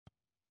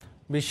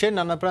বিশ্বের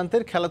নানা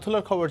প্রান্তের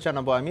খেলাধুলার খবর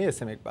জানাবো আমি এস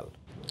এম ইকবাল।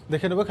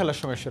 দেখে নেব খেলার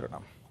সময়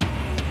শিরোনাম।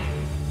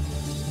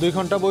 2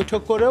 ঘন্টা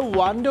বৈঠক করেও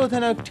ওয়ানডে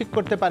অধিনায়ক ঠিক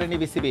করতে পারেনি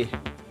বিসিবি।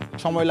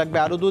 সময় লাগবে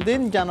আরো 2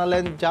 দিন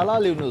জানালেন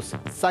জালাল ইউনুস।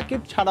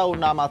 সাকিব ছাড়াও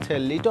নাম আছে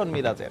লিটন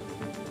মিরাজের।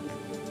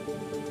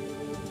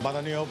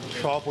 মাননীয়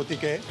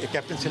সভাপতিকে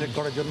ক্যাপ্টেন সিলেক্ট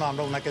করার জন্য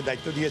আমরা ওনাকে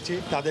দায়িত্ব দিয়েছি।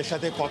 তাদের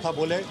সাথে কথা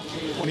বলে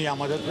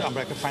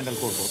আমরা একটা ফাইনাল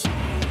করব।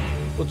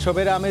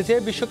 উৎসবের আমেজে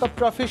বিশ্বকাপ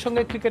ট্রফির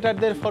সঙ্গে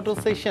ক্রিকেটারদের ফটো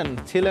সেশন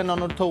ছিলেন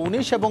অনূর্ধ্ব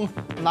 19 এবং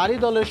নারী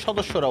দলের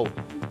সদস্যরাও।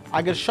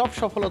 আগের সব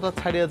সফলতা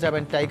ছাড়িয়ে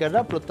যাবেন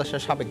টাইগাররা, প্রত্যাশা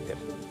সাবেকদের।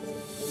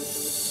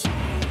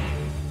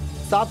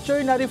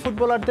 সাবজয়ী নারী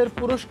ফুটবলারদের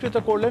পুরস্কৃত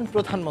করলেন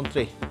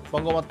প্রধানমন্ত্রী।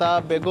 বঙ্গমাতা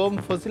বেগম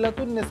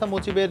ফজিলাতুন্নেসা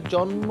মুজিবের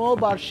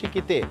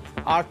জন্মবার্ষিকীতে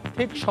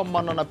আর্থিক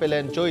সম্মাননা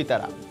পেলেন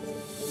জয়িতারা।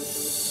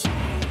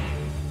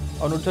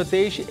 অনূর্ধ্ব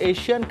 23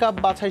 এশিয়ান কাপ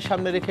বাছাই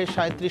সামনে রেখে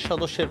 37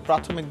 সদস্যের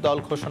প্রাথমিক দল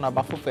ঘোষণা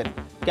বাফুফের।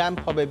 ক্যাম্প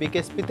হবে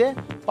বিকেএসপিতে,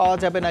 পাওয়া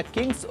যাবে না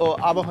কিংস ও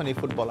আবাহনী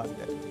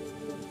ফুটবলারদের।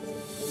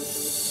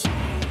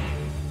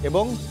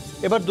 এবং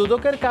এবার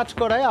দুদকের কাজ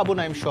করায় আবু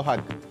নাইম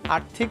সোহাগ।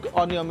 আর্থিক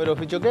অনিয়মের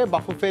অভিযোগে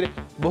বাফুফের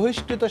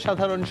বহিষ্কৃত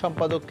সাধারণ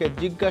সম্পাদককে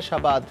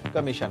জিজ্ঞাসাবাদ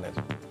কমিশনের।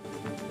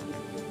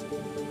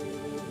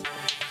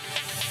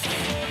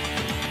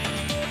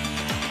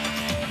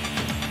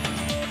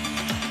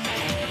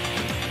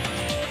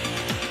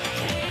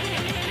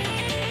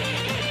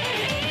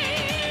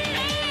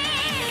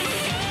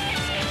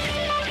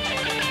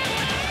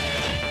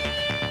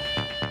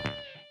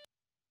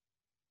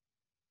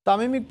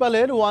 তামিম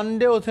ইকবালের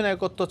ওয়ানডে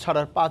অধিনায়কত্ব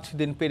ছাড়ার 5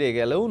 দিন পেরিয়ে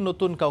গেলেও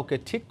নতুন কাউকে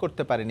ঠিক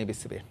করতে পারেনি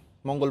বিসিবি।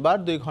 মঙ্গলবার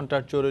 2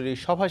 ঘন্টার জরুরি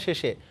সভা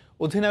শেষে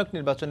অধিনায়ক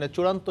নির্বাচনের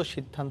চূড়ান্ত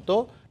সিদ্ধান্ত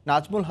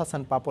নাজমুল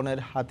হাসান পাপনের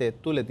হাতে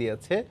তুলে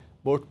দিয়েছে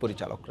বোর্ড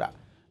পরিচালকরা।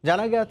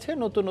 জানা গেছে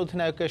নতুন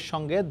অধিনায়কের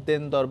সঙ্গে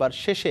দেন দরবার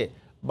শেষে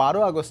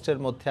 12 আগস্টের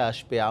মধ্যে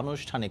আসবে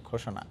আনুষ্ঠানিক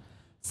ঘোষণা।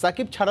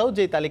 সাকিব ছাড়াও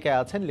যেই তালিকায়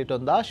আছেন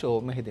লিটন দাস ও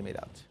মেহেদী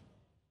মিরাজ।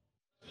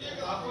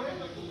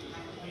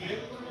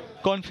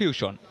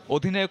 কনফিউশন,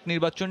 অধিনায়ক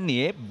নির্বাচন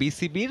নিয়ে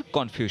বিসিবির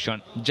কনফিউশন,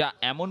 যা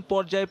এমন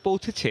পর্যায়ে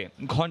পৌঁছেছে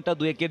ঘন্টা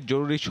 2-এর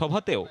জরুরি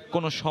সভাতেও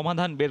কোনো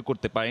সমাধান বের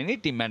করতে পারেনি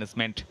টিম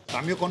ম্যানেজমেন্ট।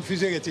 আমিও কনফিউজ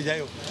হয়ে গেছি। যাই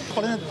হোক,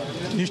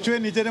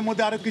 নিশ্চয়ই নিজেদের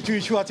মধ্যে আরো কিছু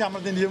ইস্যু আছে,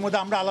 আমাদের নিজের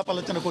মধ্যে আমরা আলাপ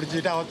আলোচনা করেছি,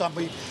 যেটা হয়তো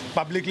আমি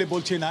পাবলিকলি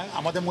বলছি না।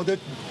 আমাদের মধ্যে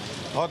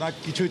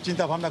কিছু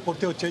চিন্তা ভাবনা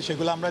করতে হচ্ছে,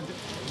 সেগুলো আমরা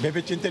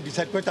ভেবে চিন্তে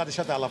ডিসাইড করে তাদের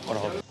সাথে আলাপ করা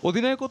হবে।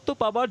 অধিনায়কত্ব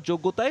পাবার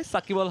যোগ্যতায়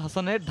সাকিব আল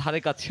হাসানের ধারে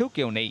কাছেও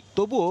কেউ নেই।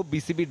 তবুও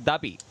বিসিবির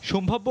দাবি,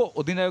 সম্ভাব্য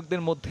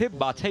অধিনায়কদের মধ্যে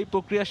বাছাই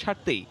প্রক্রিয়া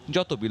সারতেই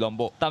যত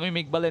বিলম্ব। তামিম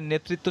ইকবালের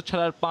নেতৃত্ব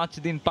ছাড়ার 5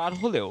 দিন পার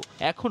হলেও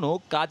এখনও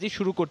কাজই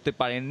শুরু করতে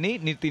পারেননি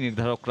নীতি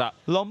নির্ধারকরা।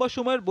 লম্বা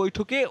সময়ের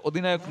বৈঠকে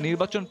অধিনায়ক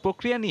নির্বাচন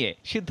প্রক্রিয়া নিয়ে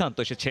সিদ্ধান্ত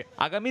এসেছে।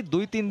 আগামী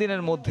 2-3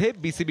 দিনের মধ্যে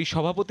বিসিবি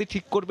সভাপতি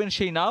ঠিক করবেন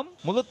সেই নাম।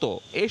 মূলত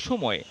এ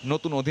সময়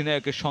নতুন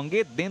অধিনায়কের সঙ্গে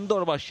দেন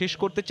দরবার শেষ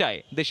করতে চায়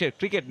দেশের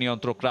ক্রিকেট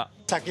নিয়ন্ত্রকরা।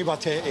 সাকিব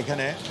আছে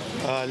এখানে,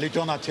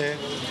 লিটন আছে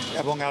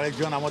এবং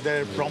আরেকজন আমাদের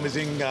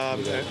প্রমিজিং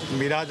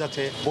মিরাজ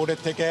আছে। বোর্ডের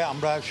থেকে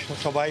আমরা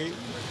সবাই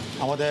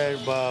আমাদের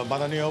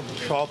মাননীয়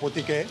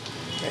সভাপতিকে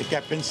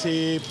ক্যাপ্টেন্সি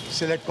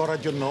সিলেক্ট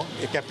করার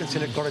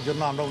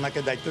জন্য আমরা ওনাকে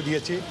দায়িত্ব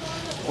দিয়েছি।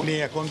 উনি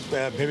এখন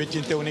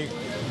ভেবেচিন্তে উনি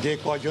যে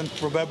কয়জন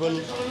প্রবাবল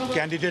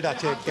ক্যান্ডিডেট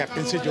আছে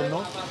ক্যাপ্টেন্সির জন্য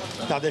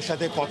তাদের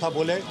সাথে কথা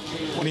বলে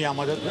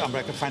আমরা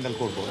একটা ফাইনাল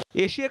করব।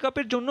 এশিয়া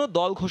কাপের জন্য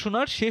দল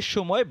ঘোষণার শেষ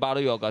সময়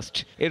 12 আগস্ট।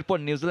 এরপর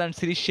নিউজিল্যান্ড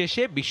সিরিজ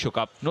শেষে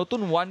বিশ্বকাপ। নতুন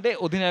ওয়ানডে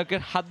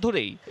অধিনায়কের হাত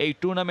ধরেই এই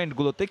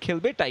টুর্নামেন্টগুলোতে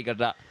খেলবে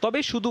টাইগাররা। তবে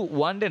শুধু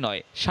ওয়ানডে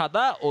নয়,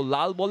 সাদা ও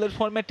লাল বলের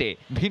ফরম্যাটে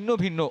ভিন্ন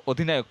ভিন্ন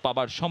অধিনায়ক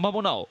পাবার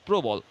সম্ভাবনাও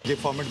প্রবল। যে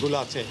ফরম্যাটগুলো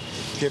আছে,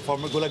 যে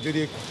ফরম্যাটগুলো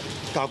যদি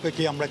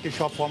কাউকে আমরা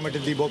সব ফরম্যাটে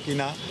দিব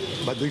কিনা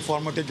বা 2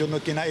 ফরম্যাটের জন্য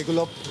কিনা,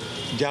 এগুলো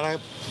যারা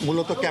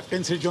মূলত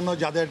ক্যাপ্টেন্সির জন্য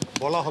যাদের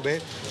বলা হবে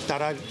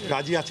তারা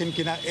রাজি আছেন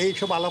কিনা, এই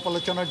সব আলাপ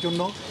আলোচনার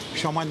জন্য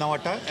সময়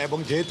নেওয়াটা। এবং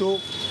যেহেতু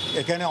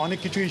এখানে অনেক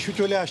কিছু ইস্যু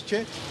চলে আসছে,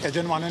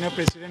 এজন্য মাননীয়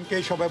প্রেসিডেন্টকে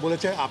সবাই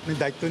বলেছে আপনি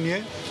দায়িত্ব নিয়ে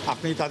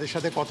আপনি তাদের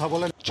সাথে কথা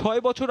বলেন। 6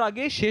 বছর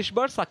আগে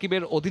শেষবার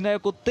সাকিবের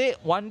অধিনায়কত্বে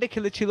ওয়ানডে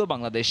খেলেছিল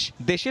বাংলাদেশ।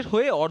 দেশের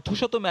হয়ে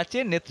অর্ধশত ম্যাচে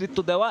নেতৃত্ব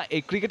দেওয়া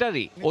এই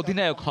ক্রিকেটারই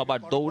অধিনায়ক হবার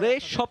দৌড়ে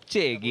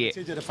সবচেয়ে এগিয়ে।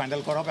 যেটা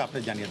ফাইনাল করা হবে আপনি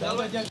জানিয়ে দেন।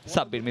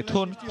 সাব্বির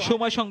মিথুন,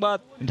 সময় সংবাদ,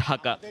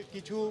 ঢাকা।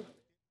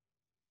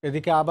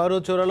 এদিকে আবারও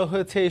জোরালো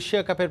হয়েছে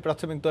এশিয়া কাপের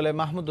প্রাথমিক দলে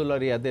মাহমুদুল্লাহ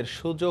রিয়াদের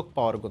সুযোগ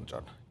পাওয়ার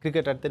গুঞ্জন।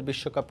 ক্রিকেটারদের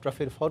বিশ্বকাপ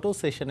ট্রফির ফটো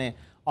সেশনে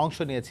অংশ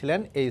নিয়েছিলেন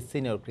এই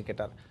সিনিয়র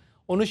ক্রিকেটার।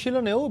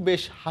 অনুশীলনেও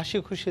বেশ হাসি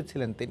খুশি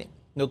ছিলেন তিনি।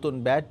 নতুন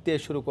ব্যাট দিয়ে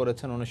শুরু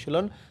করেছেন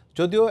অনুশীলন,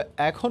 যদিও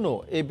এখনও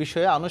এই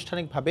বিষয়ে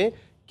আনুষ্ঠানিকভাবে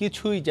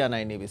কিছুই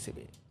জানায়নি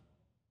বিসিবি।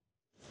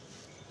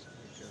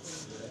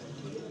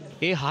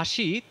 এ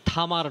হাসি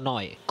থামার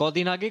নয়।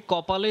 কদিন আগে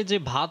কপালে যে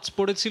ভাঁজ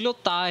পড়েছিল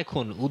তা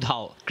এখন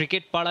উধাও।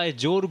 ক্রিকেট পাড়ায়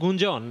জোর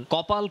গুঞ্জন,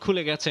 কপাল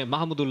খুলে গেছে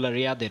মাহমুদুল্লাহ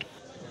রিয়াদের।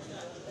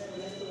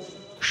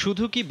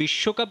 শুধু কি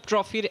বিশ্বকাপ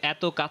ট্রফির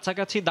এত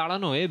কাছাকাছি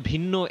দাঁড়ানোয়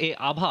ভিন্ন এ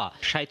আভা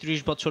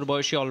 ৩৭ বছর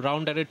বয়সী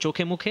অলরাউন্ডারের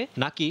চোখে মুখে,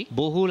 নাকি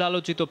বহুল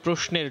আলোচিত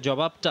প্রশ্নের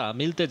জবাবটা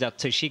মিলতে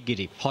যাচ্ছে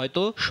শিগগিরই?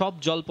 হয়তো সব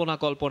জল্পনা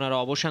কল্পনার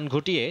অবসান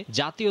ঘটিয়ে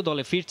জাতীয়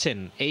দলে ফিরছেন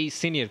এই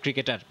সিনিয়র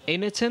ক্রিকেটার।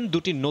 এনেছেন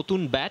দুটি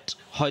নতুন ব্যাট,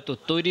 হয়তো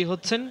তৈরি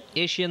হচ্ছেন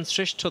এশিয়ান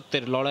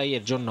শ্রেষ্ঠত্বের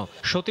লড়াইয়ের জন্য।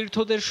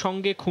 সতীর্থদের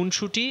সঙ্গে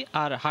খুনসুটি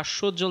আর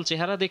হাস্যোজ্জ্বল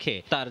চেহারা দেখে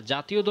তার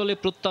জাতীয় দলে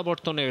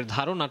প্রত্যাবর্তনের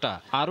ধারণাটা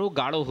আরও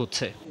গাঢ়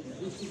হচ্ছে।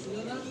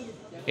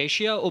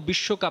 এশিয়া ও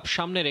বিশ্বকাপ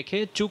সামনে রেখে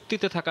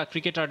চুক্তিতে থাকা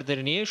ক্রিকেটারদের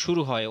নিয়ে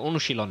শুরু হয়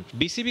অনুশীলন।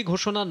 বিসিবি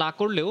ঘোষণা না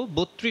করলেও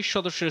 ৩২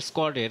 সদস্যের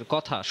স্কোয়াডের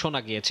কথা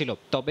শোনা গিয়েছিল।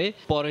 তবে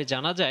পরে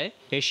জানা যায়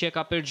এশিয়া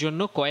কাপের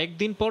জন্য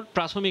কয়েকদিন পর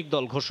প্রাথমিক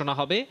দল ঘোষণা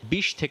হবে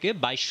 ২০ থেকে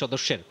 ২২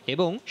 সদস্যের,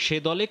 এবং সে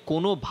দলে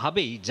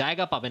কোনোভাবেই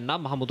জায়গা পাবেন না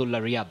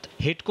মাহমুদুল্লাহ রিয়াদ।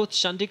 হেড কোচ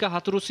চান্ডিকা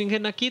হাথুরু সিংহে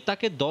নাকি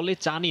তাকে দলে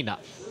চানই না।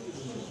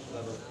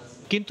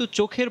 কিন্তু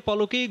চোখের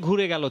পলকেই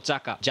ঘুরে গেল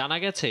চাকা। জানা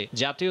গেছে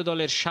জাতীয়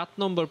দলের ৭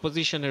 নম্বর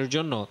পজিশনের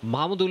জন্য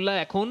মাহমুদুল্লাহ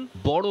এখন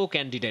বড়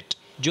ক্যান্ডিডেট,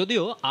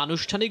 যদিও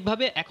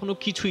আনুষ্ঠানিকভাবে এখনো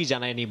কিছুই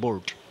জানায়নি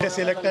board.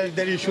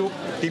 সিলেক্টরদের issue,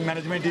 team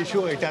management issue,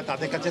 এটা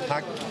তাদের কাছে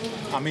থাক।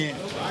 আমি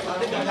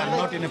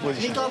not in a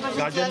position.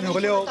 Guardian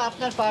হলেও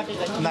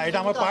না, এটা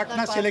আমার পার্ট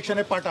না,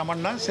 সিলেকশনের পার্ট আমার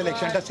না,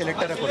 সিলেকশনটা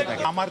সিলেক্টররা করে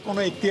থাকে। আমার কোনো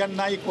এখতিয়ার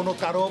নাই কোনো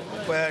কারো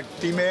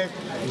টিমে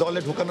দলে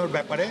ঢুকানোর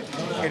ব্যাপারে।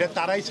 এটা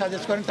তারাই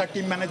সাজেস্ট করেন, তার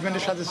টিম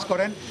ম্যানেজমেন্টে সাজেস্ট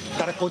করেন,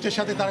 তারা কোচের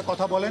সাথে তারা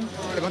কথা বলেন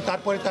এবং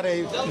তারপরে তারা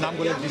এই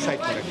নামগুলো ডিসাইড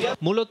করেন।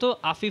 মূলত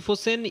আফিফ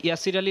হোসেন,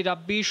 ইয়াসির আলী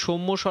রাব্বি,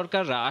 সৌম্য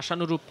সরকাররা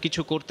আশানুরূপ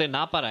কিছু করতে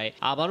না পারায়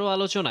আবারও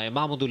আলোচনায়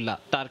মাহমুদুল্লাহ।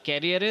 তার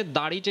ক্যারিয়ারে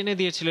দাড়ি টেনে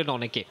দিয়েছিলেন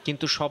অনেকে,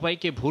 কিন্তু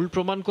সবাইকে ভুল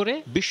প্রমাণ করে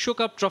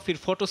বিশ্বকাপ ট্রফির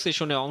ফটো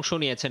সেশনে অংশ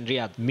নিয়েছেন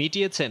রিয়াদ।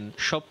 মিটিয়েছেন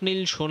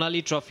স্বপ্নীল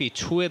সোনালী ট্রফি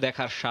ছুঁয়ে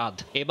দেখার স্বাদ।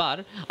 এবার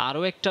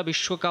আরও একটা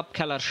বিশ্বকাপ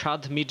খেলার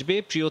স্বাদ মিটবে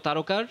প্রিয়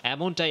তারকার,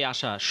 এমনটাই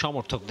আশা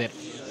সমর্থকদের।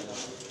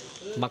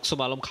 মাকসুম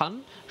আলম খান,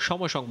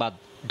 সময় সংবাদ,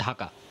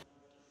 ঢাকা।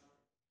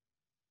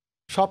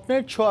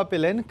 স্বপ্নের ছোঁয়া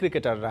পেলেন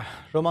ক্রিকেটাররা।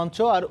 রোমাঞ্চ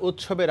আর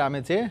উৎসবের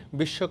আমেজে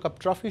বিশ্বকাপ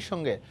ট্রফির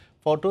সঙ্গে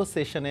ফটো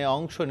সেশনে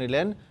অংশ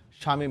নিলেন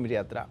শামীম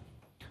রিয়াদরা।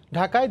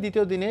 ঢাকায়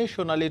দ্বিতীয় দিনে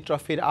সোনালী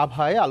ট্রফির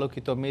আভায়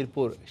আলোকিত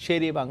মিরপুর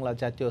শেরি বাংলা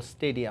জাতীয়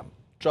স্টেডিয়াম।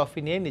 ট্রফি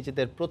নিয়ে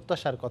নিজেদের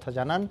প্রত্যাশার কথা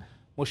জানান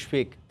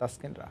মুশফিক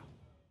তাসকিনরা।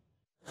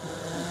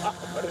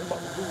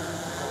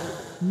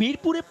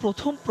 মিরপুরে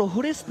প্রথম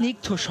প্রহরে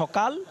স্নিগ্ধ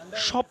সকাল,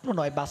 স্বপ্ন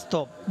নয়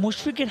বাস্তব।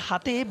 মুশফিকের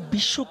হাতে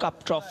বিশ্বকাপ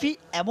ট্রফি,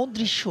 এমন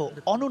দৃশ্য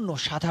অনন্য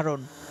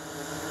সাধারণ।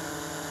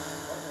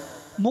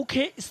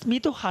 মুখে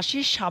স্মিত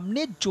হাসির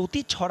সামনে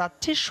জ্যোতি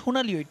ছড়াচ্ছে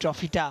সোনালী ওই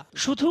ট্রফিটা।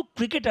 শুধু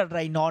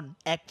ক্রিকেটাররাই নন,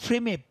 এক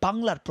ফ্রেমে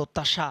বাংলার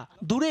প্রত্যাশা।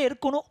 দূরের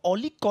কোনো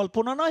অলীক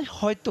কল্পনা নয়,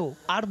 হয়তো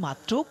আর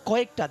মাত্র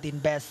কয়েকটা দিন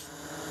ব্যাস।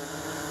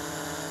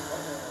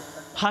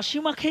 হাসি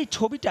মাখে এই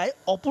ছবিটায়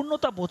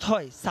অপূর্ণতা বোধ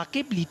হয়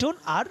সাকিব, লিটন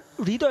আর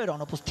হৃদয়ের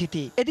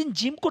অনুপস্থিতি। এদিন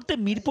জিম করতে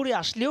মিরপুরে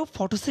আসলেও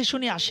ফটো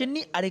সেশনে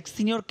আসেননি আরেক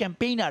সিনিয়র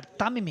ক্যাম্পেইনার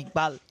তামিম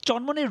ইকবাল।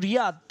 চনমনে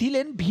রিয়াদ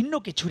দিলেন ভিন্ন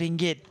কিছুর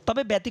ইঙ্গিত,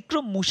 তবে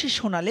ব্যতিক্রম মুশি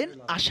শোনালেন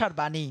আশার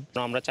বাণী।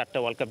 আমরা 4টা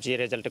ওয়ার্ল্ড কাপ যে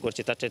রেজাল্ট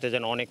করছি তার চাইতে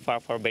যেন অনেক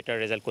ফার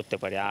বেটার রেজাল্ট করতে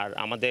পারি, আর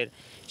আমাদের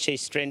সেই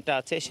স্ট্রেংথটা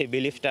আছে, সেই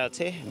বিলিফটা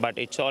আছে, but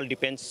it's all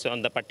depends on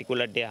the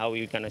particular day how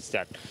you can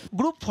start.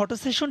 Group photo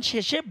session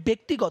শেষে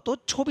ব্যক্তিগত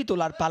ছবি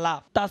তোলার পালা।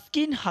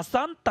 তাসকিন,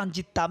 হাসান,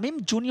 তানজিদ তামিম,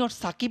 জুনিয়র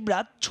সাকিবরা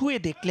ছুঁয়ে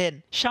দেখলেন।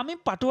 শামীম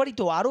পাটোয়ারি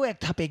তো আরও এক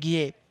ধাপে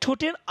গিয়ে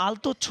ঠোঁটের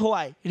আলতো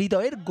ছোঁয়ায়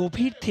হৃদয়ের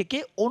গভীর থেকে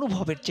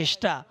অনুভবের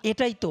চেষ্টা।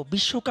 এটাই তো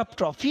বিশ্বকাপ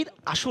ট্রফির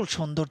আসল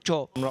সৌন্দর্য।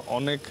 আমরা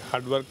অনেক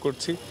হার্ডওয়ার্ক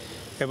করছি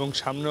এবং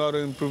সামনে আরও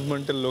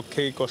ইমপ্রুভমেন্টের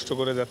লক্ষ্যেই কষ্ট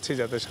করে যাচ্ছি,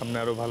 যাতে সামনে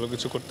আরও ভালো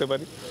কিছু করতে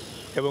পারি।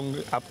 এবং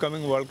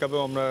আপকামিং ওয়ার্ল্ড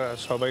কাপেও আমরা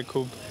সবাই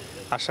খুব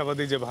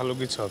আশাবাদী যে ভালো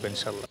কিছু হবে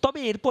ইনশাল্লাহ। তবে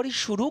এরপরই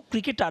শুরু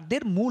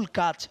ক্রিকেটারদের মূল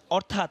কাজ,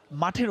 অর্থাৎ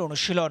মাঠের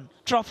অনুশীলন।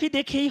 ট্রফি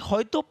দেখেই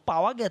হয়তো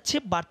পাওয়া গেছে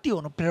বাড়তি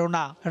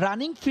অনুপ্রেরণা।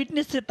 রানিং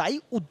ফিটনেসে তাই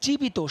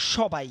উজ্জীবিত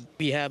সবাই।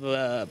 We have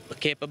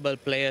capable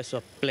players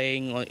of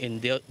playing in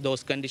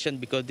those conditions,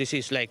 because this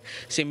is like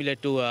similar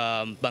to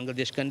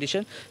Bangladesh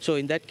condition. So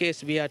in that case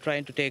we are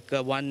trying to take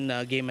one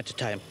game at a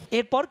time.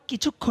 এরপর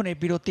কিছুক্ষণের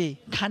বিরতি।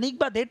 খানিক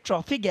বাদে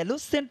trophy গেল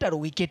centre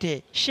উইকেটে,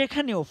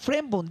 সেখানেও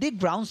ফ্রেমবন্দি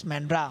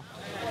গ্রাউন্ডসম্যানরা।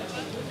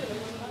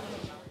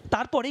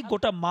 তারপরে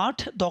গোটা মাঠ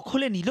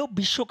দখলে নিল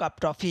বিশ্বকাপ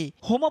ট্রফি।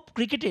 হোম অফ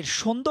ক্রিকেটের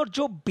সৌন্দর্য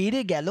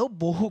বেড়ে গেল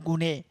বহু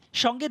গুণে,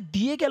 সঙ্গে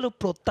দিয়ে গেল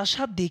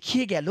প্রত্যাশা,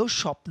 দেখিয়ে গেল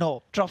স্বপ্ন।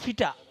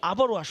 ট্রফিটা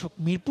আবারও আসুক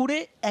মিরপুরে,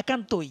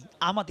 একান্তই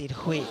আমাদের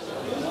হয়ে।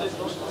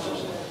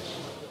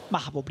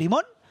 মাহবুব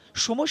রিমন,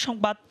 সময়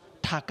সংবাদ,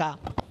 ঢাকা।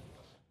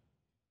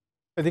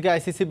 এদিকে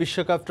আইসিসি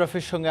বিশ্বকাপ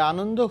ট্রফির সঙ্গে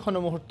আনন্দ ঘন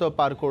মুহূর্ত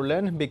পার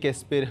করলেন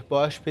বিকেএসপির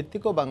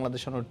বয়সভিত্তিক ও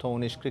বাংলাদেশ অনূর্ধ্ব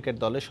 19 ক্রিকেট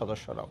দলের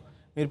সদস্যরাও।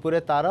 মিরপুরে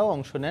তারাও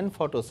অংশ নেন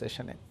ফটো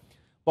সেশনে।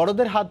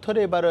 বড়দের হাত ধরে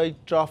এবার ওই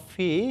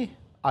ট্রফি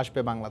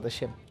আসবে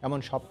বাংলাদেশে, এমন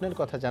স্বপ্নের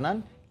কথা জানান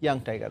ইয়াং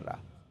টাইগাররা।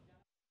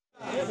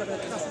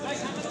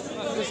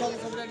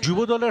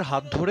 যুবদলের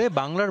হাত ধরে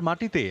বাংলার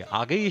মাটিতে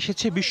আগেই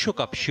এসেছে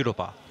বিশ্বকাপ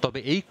শিরোপা, তবে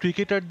এই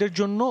ক্রিকেটারদের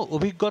জন্য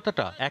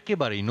অভিজ্ঞতাটা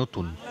একেবারেই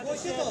নতুন।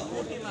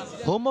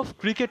 হোম অফ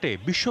ক্রিকেটে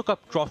বিশ্বকাপ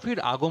ট্রফির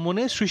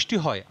আগমনে সৃষ্টি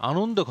হয়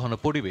আনন্দঘন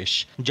পরিবেশ,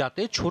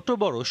 যাতে ছোট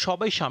বড়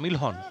সবাই সামিল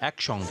হন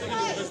একসঙ্গে।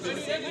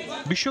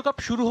 বিশ্বকাপ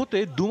শুরু হতে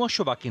 2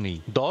 মাসও বাকি নেই।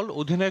 দল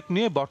অধিনায়ক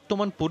নিয়ে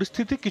বর্তমান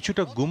পরিস্থিতি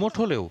কিছুটা গুমোট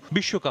হলেও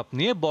বিশ্বকাপ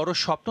নিয়ে বড়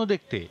স্বপ্ন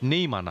দেখতে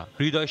নেই মানা।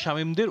 হৃদয়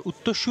শামীমদের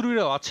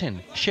উত্তরসূরিরাও আছেন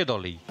সে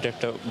দলেই। এটা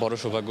একটা বড়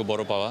সৌভাগ্য,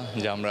 বড় পাওয়া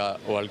যে আমরা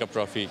ওয়ার্ল্ড কাপ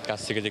ট্রফি কাছ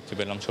থেকে দেখতে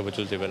পেলাম, ছবি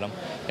তুলতে পেলাম।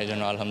 এই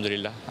জন্য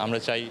আলহামদুলিল্লাহ। আমরা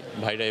চাই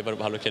ভাইরা এবার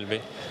ভালো খেলবে,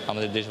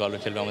 আমাদের দেশ ভালো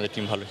খেলবে, আমাদের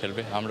টিম ভালো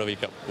খেলবে, আমরা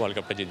ওয়ার্ল্ড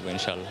কাপটা জিতবো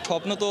ইনশাআল্লাহ।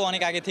 স্বপ্ন তো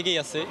অনেক আগে থেকেই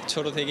আছে,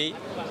 ছোট থেকেই।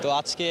 তো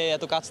আজকে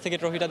এত কাছ থেকে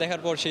ট্রফিটা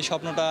দেখার পর সেই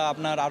স্বপ্নটা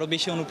আপনার আরও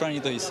বেশি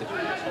অনুপ্রাণিত হয়েছে।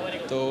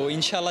 তো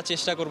ইনশাআল্লাহ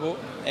চেষ্টা করব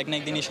এক না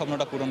একদিন এই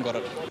স্বপ্নটা পূরণ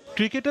করার।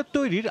 ক্রিকেটার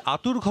তৈরির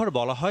আতুরঘর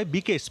বলা হয়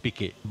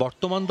বিকেএসপিকে।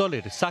 বর্তমান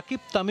দলের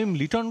সাকিব, তামিম,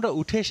 লিটনরা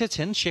উঠে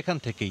এসেছেন সেখান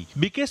থেকেই।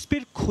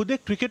 বিকেএসপির খুদে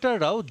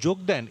ক্রিকেটাররাও যোগ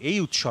দেন এই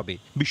উৎসবে।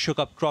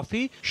 বিশ্বকাপ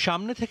ট্রফি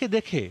সামনে থেকে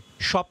দেখে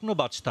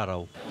স্বপ্নবাজ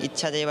তারাও।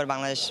 ইচ্ছা যে এবার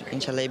বাংলাদেশ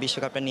ইনশাল্লাহ এই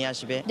বিশ্বকাপটা নিয়ে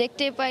আসবে।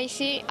 দেখতে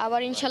পাইছি,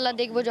 আবার ইনশাল্লাহ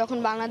দেখব যখন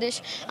বাংলাদেশ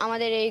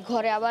আমাদের এই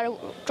ঘরে আবার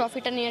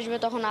ট্রফিটা নিয়ে আসবে,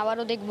 তখন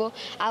আবারও দেখব,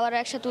 আবারও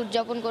একসাথে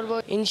উদযাপন করব।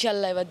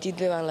 ইনশাল্লাহ এবার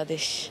জিতবে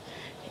বাংলাদেশ,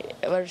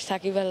 এবার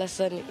সাকিব আল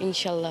হাসান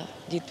ইনশাল্লাহ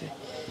জিতবে।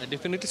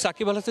 ডেফিনেটলি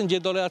সাকিব আল হাসান যে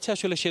দলে আছে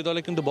আসলে সে দলে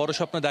কিন্তু বড়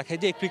স্বপ্ন দেখায়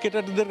যে এই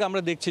ক্রিকেটারদেরকে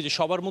আমরা দেখছি যে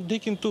সবার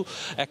মধ্যেই কিন্তু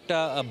একটা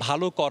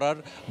ভালো করার,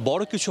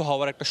 বড় কিছু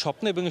হওয়ার একটা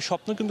স্বপ্ন, এবং এই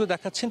স্বপ্ন কিন্তু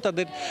দেখাচ্ছেন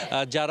তাদের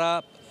যারা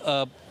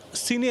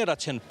সিনিয়র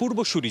আছেন,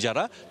 পূর্বসূরি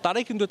যারা,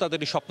 তারাই কিন্তু তাদের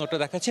এই স্বপ্নটা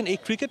দেখাচ্ছেন। এই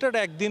ক্রিকেটাররা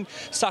একদিন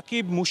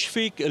সাকিব,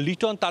 মুশফিক,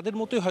 লিটন তাদের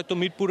মতোই হয়তো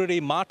মিরপুরের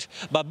এই মাঠ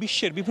বা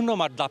বিশ্বের বিভিন্ন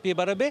মাঠ দাপিয়ে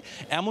বেড়াবে,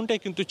 এমনটাই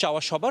কিন্তু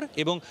চাওয়া সবার।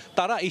 এবং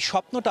তারা এই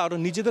স্বপ্নটা আরও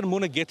নিজেদের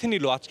মনে গেঁথে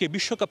নিল আজকে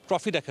বিশ্বকাপ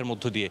ট্রফি দেখার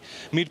মধ্য দিয়ে।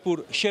 মিরপুর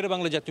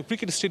শেরেবাংলা জাতীয়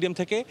ক্রিকেট স্টেডিয়াম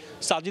থেকে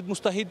সাজিদ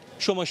মুস্তাহিদ,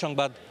 সময়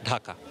সংবাদ,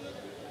 ঢাকা।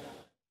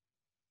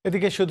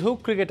 এদিকে শুধু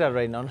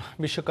ক্রিকেটাররাই নন,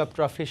 বিশ্বকাপ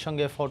ট্রফির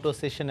সঙ্গে ফটো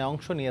সেশনে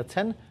অংশ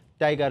নিয়েছেন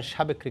টাইগার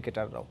সাবেক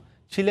ক্রিকেটাররাও,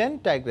 ছিলেন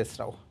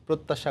টাইগ্রেসরাও।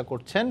 প্রত্যাশা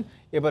করছেন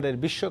এবারের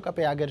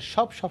বিশ্বকাপে আগের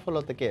সব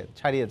সফলতাকে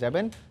ছাড়িয়ে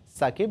যাবেন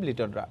সাকিব,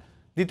 লিটনরা।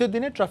 দ্বিতীয়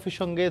দিনে ট্রফির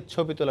সঙ্গে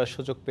ছবি তোলার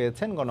সুযোগ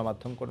পেয়েছেন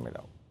গণমাধ্যম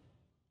কর্মীরাও।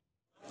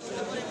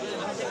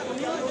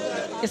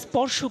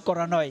 স্পর্শ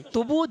করা নয়,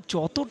 তবুও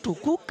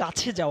যতটুকু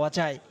কাছে যাওয়া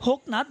যায়,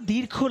 হোক না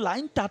দীর্ঘ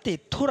লাইন, তাতে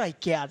থোড়াই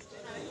কেয়ার।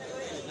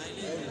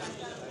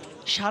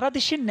 সারা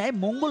দেশের ন্যায়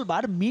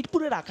মঙ্গলবার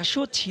মিরপুরের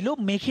আকাশেও ছিল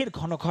মেঘের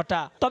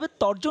ঘনঘটা। তবে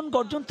তর্জন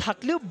গর্জন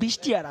থাকলেও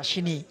বৃষ্টি আর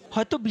আসেনি।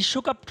 হয়তো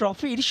বিশ্বকাপ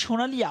ট্রফির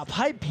সোনালি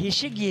আভায়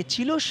ভেসে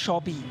গিয়েছিল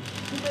সবই।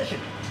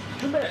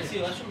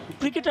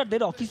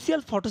 ক্রিকেটারদের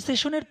অফিসিয়াল ফটো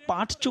সেশনের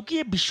পাঠ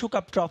চুকিয়ে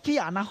বিশ্বকাপ ট্রফি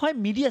আনা হয়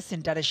মিডিয়া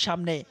সেন্টারের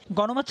সামনে।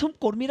 গণমাধ্যম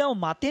কর্মীরাও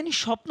মাতেন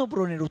স্বপ্ন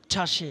পূরণের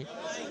উচ্ছ্বাসে।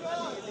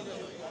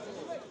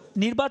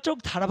 নির্বাচক,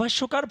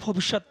 ধারাভাষ্যকার,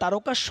 ভবিষ্যৎ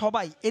তারকা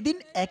সবাই এদিন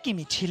একই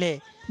মিছিলে।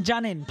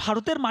 জানেন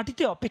ভারতের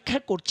মাটিতে অপেক্ষা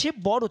করছে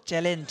বড়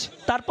চ্যালেঞ্জ।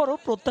 তারপরও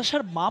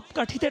প্রত্যাশার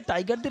মাপকাঠিতে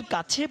টাইগারদের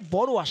কাছে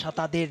বড় আশা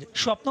তাদের।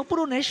 স্বপ্ন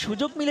পূরণের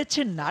সুযোগ মিলেছে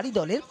নারী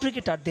দলের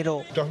ক্রিকেটারদেরও।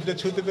 ট্রফিটা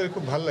ছুঁতে পেরে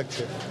খুব ভালো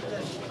লাগছে।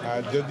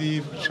 আর যদি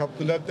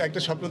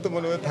একটা স্বপ্ন তো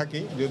মনে হয়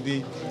থাকি, যদি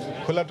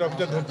খোলা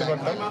ট্রফিটা ধরতে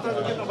পারতাম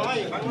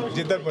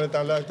জেতার পরে,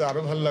 তাহলে হয়তো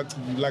আরও ভালো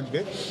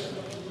লাগবে।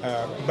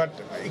 বাট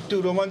একটু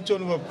রোমাঞ্চ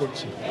অনুভব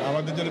করছি।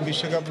 আমাদের জন্য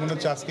বিশ্বকাপ মনে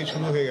হচ্ছে আজকে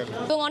শুরু হয়ে গেল।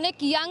 এবং অনেক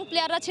ইয়াং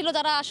প্লেয়াররা ছিল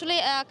যারা আসলে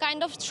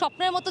কাইন্ড অফ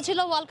স্বপ্নের মতো ছিল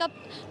ওয়ার্ল্ড কাপ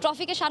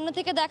ট্রফিকে সামনে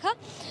থেকে দেখা।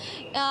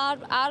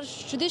 আর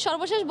যদি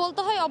সর্বশেষ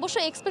বলতে হয়,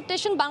 অবশ্যই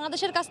এক্সপেকটেশন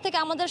বাংলাদেশের কাছ থেকে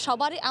আমাদের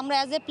সবারই, আমরা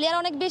অ্যাজ এ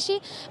প্লেয়ার অনেক বেশি,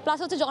 প্লাস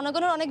হচ্ছে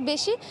জনগণের অনেক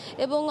বেশি।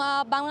 এবং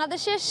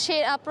বাংলাদেশের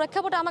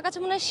প্রেক্ষাপটে আমার কাছে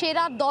মনে হয়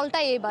সেরা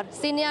দলটাই এবার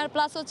সিনিয়র,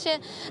 প্লাস হচ্ছে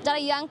যারা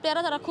ইয়াং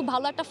প্লেয়াররা, তারা খুব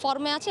ভালো একটা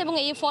ফর্মে আছে এবং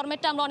এই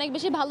ফর্মেটটা আমরা অনেক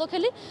বেশি ভালো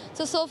খেলি।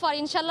 সো ফার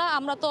ইনশাল্লাহ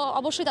আমরা তো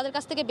অবশ্যই তাদের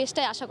কাছ থেকে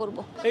বেস্টটাই আশা করব।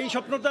 এই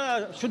স্বপ্নটা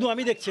শুধু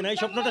আমি দেখছি না, এই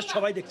স্বপ্নটা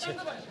সবাই দেখছে,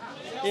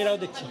 এরাও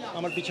দেখছে,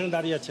 আমার পিছনে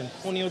দাঁড়িয়ে আছেন,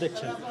 উনিও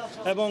দেখছেন।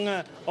 এবং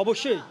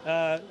অবশ্যই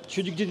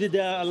সুযোগ যদি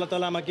দেয় আল্লাহ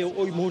তাআলা আমাকে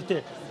ওই মুহূর্তে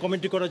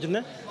কমেন্ট্রি করার জন্য,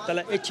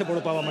 তাহলে ইচ্ছে বড়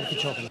পাওয়া আমার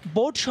কিছু হবে না।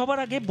 বোর্ড সবার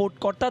আগে বোর্ড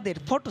কর্তাদের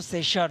ফটো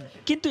সেশন,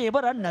 কিন্তু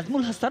এবার আর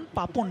নাজমুল হাসান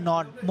পাপন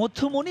নন।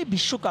 মধ্যমণি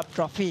বিশ্বকাপ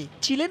ট্রফি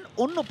ছিলেন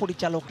অন্য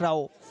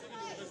পরিচালকরাও।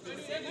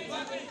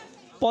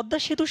 পদ্মা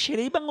সেতু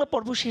শেরেই বাংলা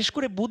পর্ব শেষ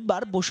করে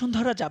বুধবার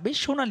বসুন্ধরা যাবে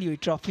সোনালী ওই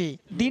ট্রফি।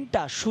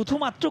 দিনটা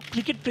শুধুমাত্র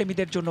ক্রিকেট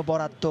প্রেমীদের জন্য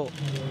বরাদ্দ।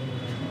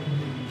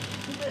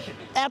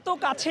 এত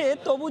কাছে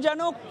তবু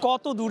যেন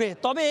কত দূরে।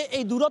 তবে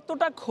এই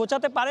দূরত্বটা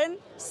খোঁচাতে পারেন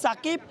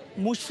সাকিব,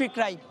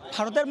 মুশফিকরাই।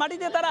 ভারতের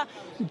মাটিতে তারা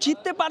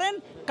জিততে পারেন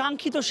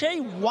কাঙ্ক্ষিত সেই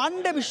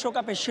ওয়ানডে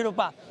বিশ্বকাপের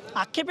শিরোপা।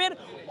 আক্ষেপের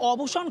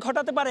অবসান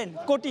ঘটাতে পারেন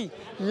কোটি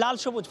লাল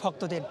সবুজ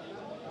ভক্তদের।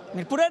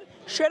 মিরপুরের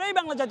শেরেই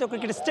বাংলা জাতীয়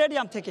ক্রিকেট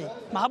স্টেডিয়াম থেকে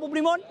মাহবুব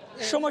রিমন,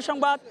 সময়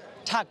সংবাদ,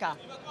 ঢাকা।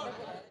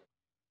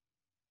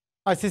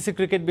 আইসিসি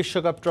ক্রিকেট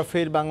বিশ্বকাপ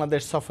ট্রফির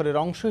বাংলাদেশ সফরের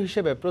অংশ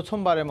হিসেবে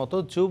প্রথমবারের মতো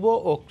যুব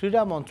ও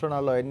ক্রীড়া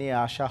মন্ত্রণালয়ে নিয়ে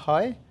আসা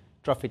হয়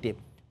ট্রফিটি।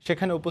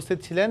 সেখানে উপস্থিত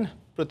ছিলেন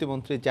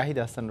প্রতিমন্ত্রী জাহিদ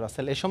হাসান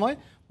রাসেল। এ সময়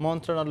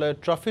মন্ত্রণালয়ের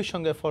ট্রফির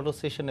সঙ্গে ফটো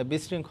সেশনে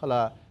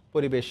বিশৃঙ্খলা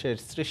পরিবেশের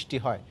সৃষ্টি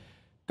হয়।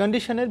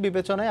 কন্ডিশনের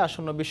বিবেচনায়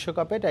আসন্ন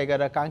বিশ্বকাপে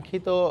টাইগাররা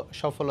কাঙ্ক্ষিত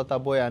সফলতা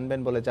বয়ে আনবেন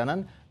বলে জানান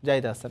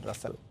জাহিদ হাসান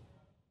রাসেল।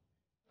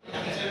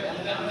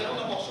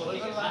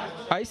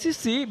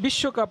 আইসিসি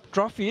বিশ্বকাপ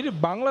ট্রফির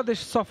বাংলাদেশ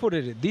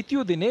সফরের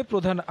দ্বিতীয় দিনে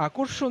প্রধান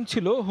আকর্ষণ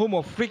ছিল হোম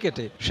অফ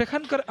ক্রিকেটে।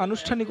 সেখানকার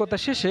আনুষ্ঠানিকতা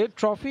শেষে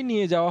ট্রফি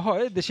নিয়ে যাওয়া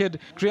হয় দেশের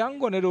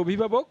ক্রীড়াঙ্গনের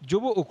অভিভাবক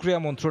যুব ও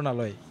ক্রীড়া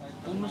মন্ত্রণালয়।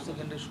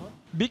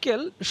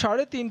 বিকেল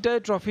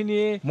 3:30টায় ট্রফি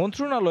নিয়ে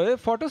মন্ত্রণালয়ে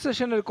ফটো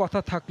সেশনের কথা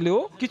থাকলেও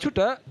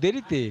কিছুটা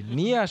দেরিতে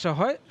নিয়ে আসা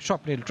হয়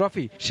স্বপ্নের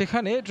ট্রফি।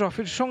 সেখানে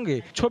ট্রফির সঙ্গে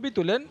ছবি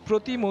তোলেন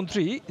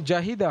প্রতিমন্ত্রী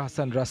জাহিদা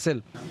হাসান রাসেল।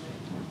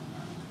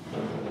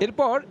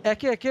 এরপর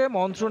একে একে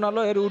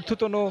মন্ত্রণালয়ের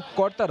ঊর্ধ্বতন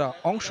কর্তারা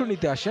অংশ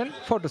নিতে আসেন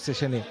ফটো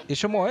সেশনে। এ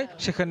সময়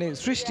সেখানে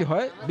সৃষ্টি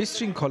হয়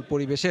বিশৃঙ্খল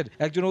পরিবেশের।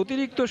 একজন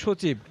অতিরিক্ত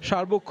সচিব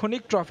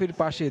সার্বক্ষণিক ট্রফির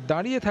পাশে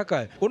দাঁড়িয়ে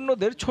থাকায়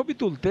অন্যদের ছবি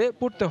তুলতে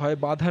পড়তে হয়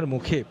বাধার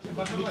মুখে।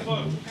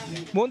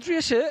 মন্ত্রী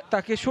এসে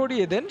তাকে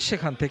সরিয়ে দেন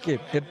সেখান থেকে।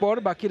 এরপর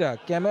বাকিরা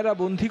ক্যামেরা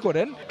বন্দী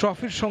করেন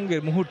ট্রফির সঙ্গে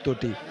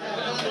মুহূর্তটি।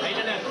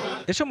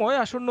 এ সময়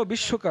আসন্ন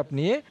বিশ্বকাপ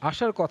নিয়ে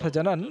আসার কথা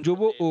জানান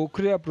যুব ও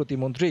ক্রীড়া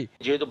প্রতিমন্ত্রী।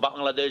 যেহেতু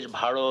বাংলাদেশ,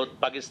 ভারত,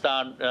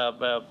 পাকিস্তান,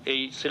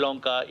 এই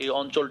শ্রীলঙ্কা, এই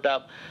অঞ্চলটা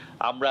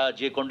আমরা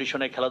যে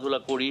কন্ডিশনে খেলাধুলা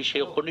করি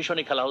সেই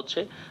কন্ডিশনে খেলা হচ্ছে,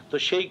 তো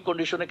সেই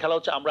কন্ডিশনে খেলা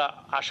হচ্ছে। আমরা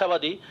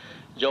আশাবাদী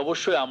যে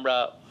অবশ্যই আমরা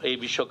এই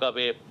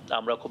বিশ্বকাপে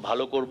আমরা খুব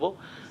ভালো করব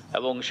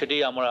এবং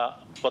সেটাই আমরা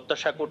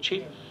প্রত্যাশা করছি।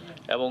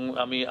 এবং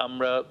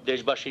আমরা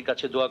দেশবাসীর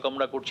কাছে দোয়া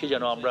কামনা করছি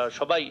যেন আমরা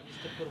সবাই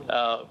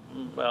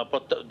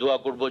দোয়া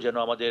করব যেন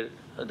আমাদের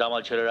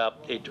দামাল ছেলেরা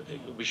এই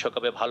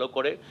বিশ্বকাপে ভালো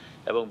করে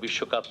এবং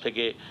বিশ্বকাপ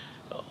থেকে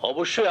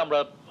অবশ্যই আমরা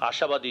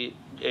আশাবাদী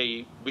এই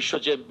বিশ্ব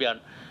চ্যাম্পিয়ন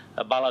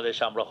বাংলাদেশ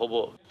আমরা হব।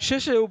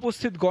 শেষে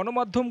উপস্থিত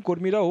গণমাধ্যম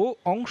কর্মীরাও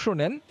অংশ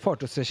নেন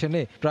ফটো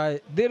সেশনে। প্রায়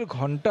 1.5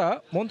 ঘন্টা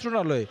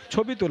মন্ত্রণালয়ে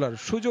ছবি তোলার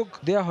সুযোগ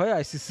দেয়া হয়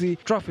আইসিসি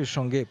ট্রফির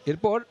সঙ্গে।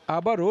 এরপর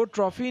আবারও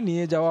ট্রফি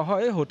নিয়ে যাওয়া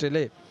হয়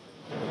হোটেলে।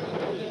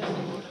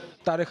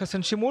 তারেক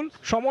হাসান শিমুল,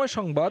 সময়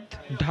সংবাদ,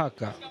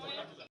 ঢাকা।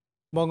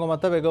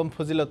 বঙ্গমাতা বেগম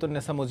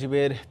ফজিলাতুন্নেসা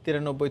মুজিবের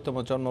 93তম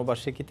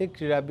জন্মবার্ষিকীতে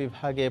ক্রীড়া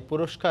বিভাগে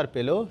পুরস্কার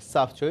পেল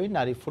সাফজয়ী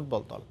নারী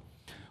ফুটবল দল।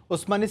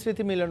 ওসমানী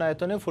স্মৃতি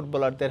মিলনায়তনে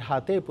ফুটবলারদের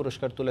হাতে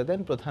পুরস্কার তুলে দেন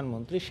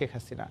প্রধানমন্ত্রী শেখ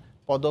হাসিনা।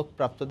 পদক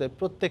প্রাপ্তদের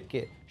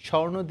প্রত্যেককে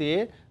স্বর্ণ দিয়ে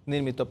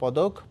নির্মিত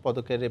পদক,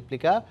 পদকের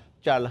রেপ্লিকা,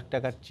 4 লাখ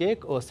টাকার চেক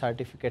ও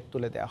সার্টিফিকেট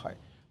তুলে দেওয়া হয়।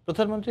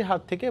 প্রধানমন্ত্রীর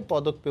হাত থেকে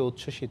পদক পেয়ে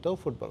উচ্ছ্বসিত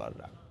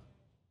ফুটবলাররা।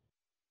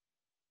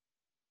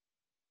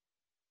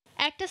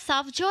 একটা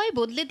সাফ জয়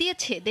বদলে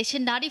দিয়েছে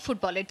দেশের নারী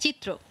ফুটবলের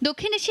চিত্র।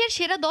 দক্ষিণ এশিয়ার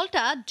সেরা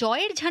দলটা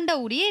জয়ের ঝান্ডা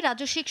উড়িয়ে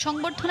রাজস্বিক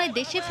সংবর্ধনায়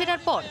দেশে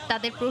ফেরার পর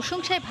তাদের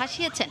প্রশংসায়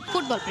ভাসিয়েছেন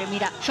ফুটবল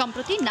প্রেমীরা।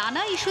 সম্প্রতি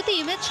নানা ইস্যুতে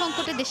ইমেজ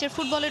সংকটে দেশের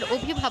ফুটবলের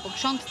অভিভাবক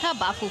সংস্থা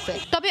বাফুফে।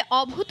 তবে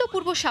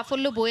অভূতপূর্ব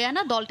সাফল্য বয়ে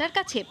আনা দলটার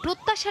কাছে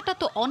প্রত্যাশাটা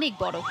তো অনেক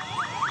বড়।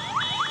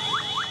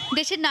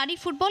 দেশের নারী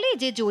ফুটবলে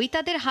যে জয়ী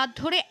তাদের হাত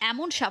ধরে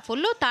এমন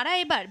সাফল্য, তারা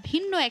এবার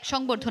ভিন্ন এক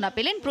সংবর্ধনা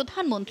পেলেন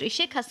প্রধানমন্ত্রী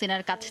শেখ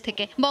হাসিনার কাছ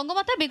থেকে।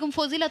 বঙ্গমাতা বেগম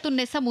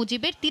ফজিলাতুন্নেসা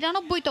মুজিবের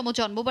 93তম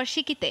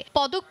জন্মবার্ষিকীতে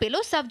পদক পেল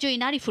সাফজয়ী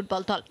নারী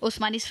ফুটবল দল।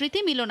 ওসমানী স্মৃতি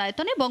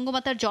মিলনায়তনে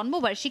বঙ্গমাতার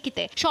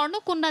জন্মবার্ষিকীতে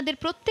স্বর্ণকন্যাদের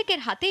প্রত্যেকের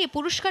হাতে এ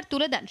পুরস্কার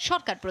তুলে দেন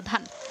সরকার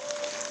প্রধান।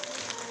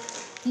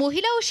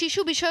 মহিলা ও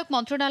শিশু বিষয়ক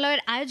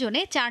মন্ত্রণালয়ের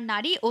আয়োজনে 4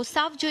 নারী ও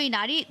সাফজয়ী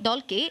নারী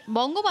দলকে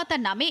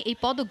বঙ্গমাতার নামে এই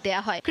পদক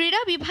দেয়া হয়।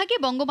 ক্রীড়া বিভাগে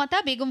বঙ্গমাতা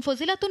বেগম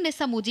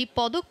ফজিলাতুন্নেসা মুজিব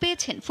পদক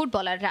পেয়েছেন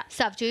ফুটবলাররা।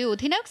 সাফজয়ী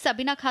অধিনায়ক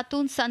সাবিনা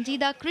খাতুন,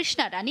 সঞ্জিদা,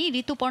 কৃষ্ণা রানী,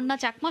 ঋতুপর্ণা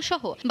চাকমা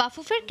সহ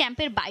বাফুফের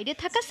ক্যাম্পের বাইরে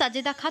থাকা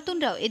সাজেদা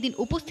খাতুনরাও এদিন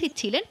উপস্থিত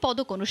ছিলেন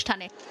পদক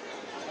অনুষ্ঠানে।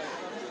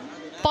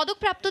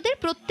 পদকপ্রাপ্তদের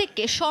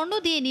প্রত্যেককে স্বর্ণ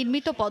দিয়ে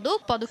নির্মিত পদক,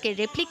 পদকের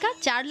রেপ্লিকা,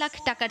 4 লাখ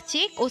টাকার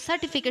চেক ও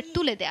সার্টিফিকেট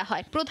তুলে দেওয়া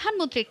হয়।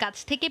 প্রধানমন্ত্রীর কাছ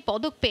থেকে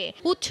পদক পেয়ে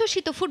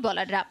উচ্ছ্বসিত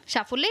ফুটবলাররা।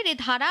 সাফল্যের এ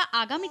ধারা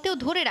আগামীতেও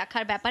ধরে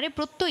রাখার ব্যাপারে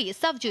প্রত্যয়ী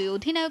সাফজয়ী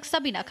অধিনায়ক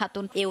সাবিনা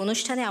খাতুন। এই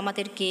অনুষ্ঠানে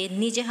আমাদেরকে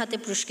নিজে হাতে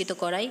পুরস্কৃত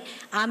করাই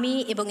আমি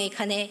এবং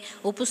এখানে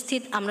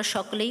উপস্থিত আমরা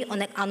সকলেই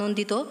অনেক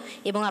আনন্দিত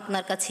এবং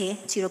আপনার কাছে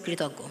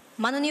চিরকৃতজ্ঞ।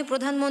 মাননীয়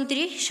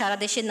প্রধানমন্ত্রী, সারা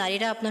দেশের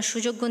নারীরা আপনার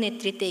সুযোগ্য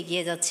নেতৃত্বে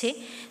এগিয়ে যাচ্ছে।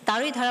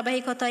 তারই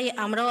ধারাবাহিকতায়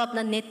আমরাও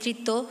আপনার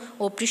নেতৃত্ব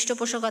ও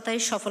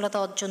পৃষ্ঠপোষকতায় সফলতা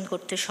অর্জন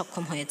করতে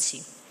সক্ষম হয়েছি।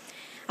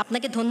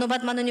 আপনাকে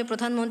ধন্যবাদ মাননীয়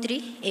প্রধানমন্ত্রী।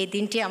 এই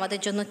দিনটি আমাদের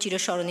জন্য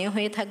চিরস্মরণীয়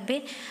হয়ে থাকবে।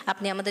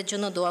 আপনি আমাদের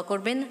জন্য দোয়া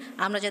করবেন,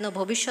 আমরা যেন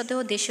ভবিষ্যতেও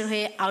দেশের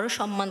হয়ে আরও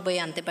সম্মান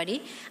বয়ে আনতে পারি।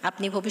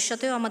 আপনি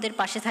ভবিষ্যতেও আমাদের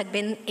পাশে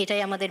থাকবেন,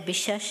 এটাই আমাদের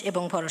বিশ্বাস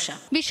এবং ভরসা।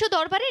 বিশ্ব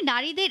দরবারে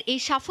নারীদের এই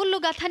সাফল্য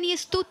গাথা নিয়ে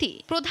স্তুতি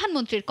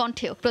প্রধানমন্ত্রীর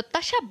কণ্ঠেও।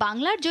 প্রত্যাশা,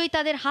 বাংলার জয়ী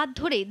তাদের হাত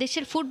ধরে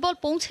দেশের ফুটবল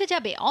পৌঁছে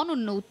যাবে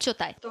অনন্য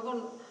উচ্চতায়।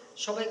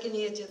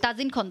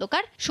 তাজিন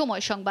খন্দকার,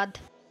 সময় সংবাদ।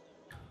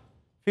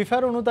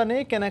 ফিফার অনুদানে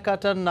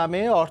কেনাকাটার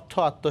নামে অর্থ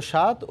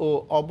আত্মসাৎ ও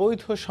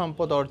অবৈধ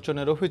সম্পদ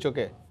অর্জনের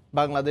অভিযোগে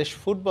বাংলাদেশ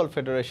ফুটবল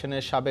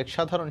ফেডারেশনের সাবেক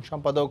সাধারণ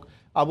সম্পাদক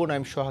আবু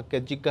নাঈম সোহাগকে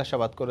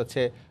জিজ্ঞাসাবাদ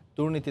করেছে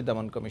দুর্নীতি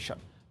দমন কমিশন।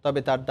 তবে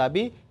তার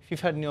দাবি,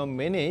 ফিফার নিয়ম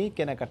মেনেই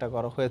কেনাকাটা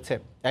করা হয়েছে।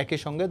 একই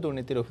সঙ্গে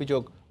দুর্নীতির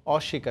অভিযোগ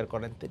অস্বীকার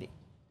করেন তিনি।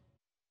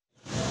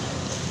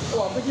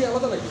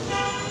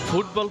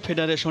 ফুটবল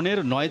ফেডারেশনের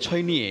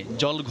 ৯-৬ নিয়ে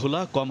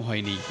জলঘোলা কম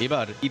হয়নি,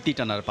 এবার ইতি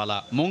টানার পালা।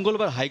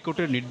 মঙ্গলবার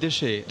হাইকোর্টের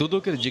নির্দেশে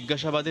দুদকের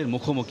জিজ্ঞাসাবাদের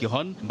মুখোমুখি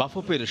হন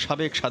বাফুফের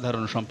সাবেক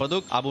সাধারণ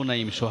সম্পাদক আবু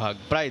নাঈম সোহাগ।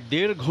 প্রায়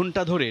 ১.৫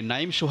 ঘন্টা ধরে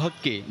নাঈম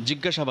সোহাগকে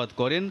জিজ্ঞাসাবাদ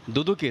করেন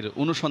দুদকের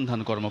অনুসন্ধান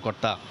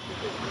কর্মকর্তা।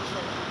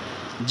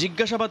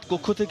 জিজ্ঞাসাবাদ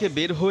কক্ষ থেকে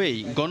বের হয়েই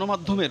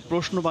গণমাধ্যমের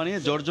প্রশ্ন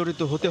বানিয়ে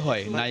জর্জরিত হতে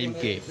হয়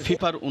নাঈমকে।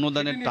 ফিফার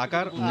অনুদানের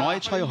টাকার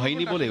 ৯-৬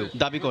 হয়নি বলেও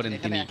দাবি করেন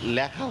তিনি।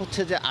 লেখা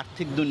হচ্ছে যে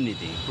আর্থিক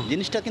দুর্নীতি,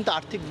 জিনিসটা কিন্তু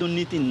আর্থিক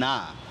দুর্নীতি না।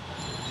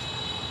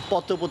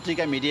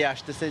 পত্রপত্রিকা মিডিয়া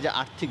আসতেছে যে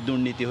আর্থিক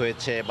দুর্নীতি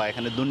হয়েছে বা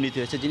এখানে দুর্নীতি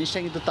হয়েছে, জিনিসটা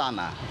কিন্তু তা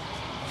না।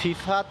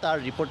 ফিফা তার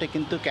রিপোর্টে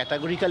কিন্তু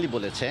ক্যাটাগরিক্যালি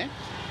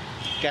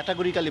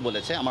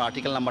বলেছে, আমার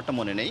আর্টিকেল নাম্বারটা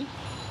মনে নেই,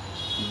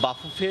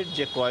 বাফুফের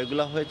যে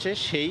ক্রয়গুলো হয়েছে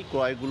সেই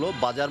ক্রয়গুলো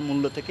বাজার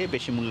মূল্য থেকে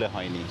বেশি মূল্যে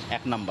হয়নি,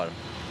 1 নাম্বার।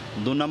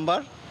 2 নাম্বার,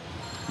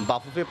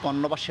 বাফুফে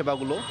পণ্য বা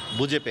সেবাগুলো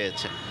বুঝে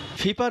পেয়েছে।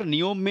 ফিফার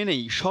নিয়ম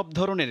মেনেই সব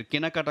ধরনের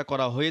কেনাকাটা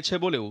করা হয়েছে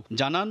বলেও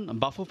জানান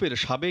বাফুফের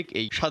সাবেক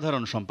এই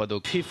সাধারণ সম্পাদক।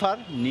 ফিফার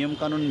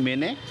নিয়মকানুন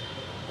মেনে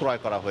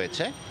ক্রয় করা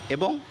হয়েছে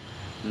এবং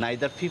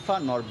নাইদার ফিফা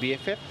নর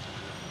বিএফএফ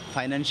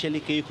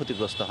ফাইন্যান্সিয়ালি কেউই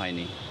ক্ষতিগ্রস্ত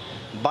হয়নি।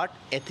 বাট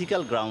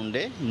এথিক্যাল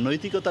গ্রাউন্ডে,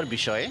 নৈতিকতার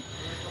বিষয়ে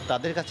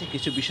তাদের কাছে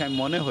কিছু বিষয়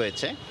মনে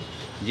হয়েছে,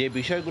 যে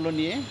বিষয়গুলো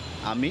নিয়ে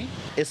আমি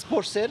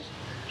স্পোর্টসের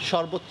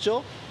সর্বোচ্চ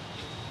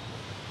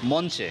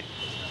মঞ্চে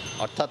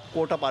অর্থাৎ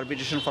court of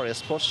arbitration for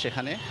sports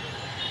সেখানে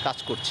কাজ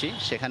করছি,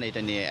 সেখানে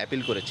এটা নিয়ে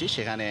অ্যাপিল করেছি।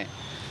 সেখানে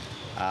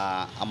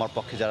আমার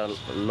পক্ষে যারা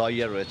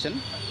লয়ার রয়েছেন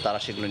তারা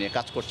সেগুলো নিয়ে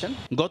কাজ করছেন।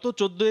 গত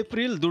 14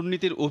 এপ্রিল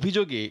দুর্নীতির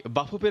অভিযোগে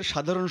বাফুফের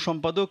সাধারণ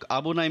সম্পাদক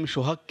আবু নাইম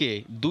সোহাগকে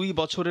 2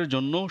 বছরের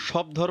জন্য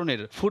সব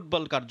ধরনের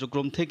ফুটবল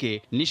কার্যক্রম থেকে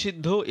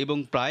নিষিদ্ধ এবং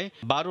প্রায়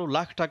 12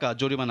 লাখ টাকা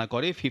জরিমানা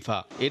করে ফিফা।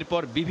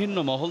 এরপর বিভিন্ন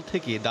মহল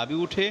থেকে দাবি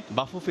উঠে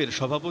বাফুফের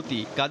সভাপতি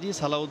কাজী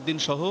সালাউদ্দিন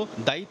সহ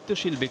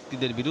দায়িত্বশীল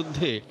ব্যক্তিদের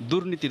বিরুদ্ধে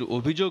দুর্নীতির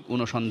অভিযোগ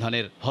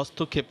অনুসন্ধানের।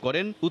 হস্তক্ষেপ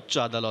করেন উচ্চ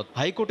আদালত।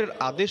 হাইকোর্টের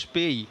আদেশ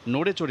পেয়েই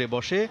নড়ে চড়ে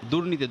বসে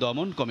দুর্নীতি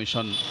দমন কমিশন।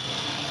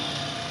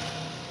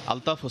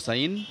 আলতাফ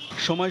হোসাইন,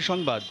 সময়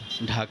সংবাদ,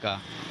 ঢাকা।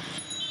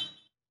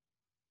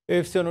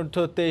 এএফসি অনূর্ধ্ব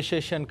 23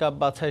 এশিয়ান কাপ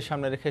বাছাই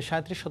সামনে রেখে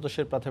 37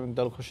 সদস্যের প্রাথমিক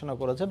দল ঘোষণা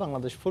করেছে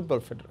বাংলাদেশ ফুটবল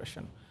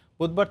ফেডারেশন।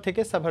 বুধবার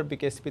থেকে সাভার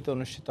বিকেএসপিতে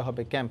অনুষ্ঠিত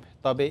হবে ক্যাম্প।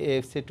 তবে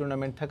এএফসি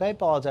টুর্নামেন্ট থাকায়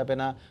পাওয়া যাবে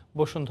না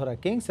বসুন্ধরা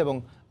কিংস এবং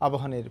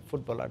আবাহনীর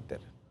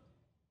ফুটবলারদের।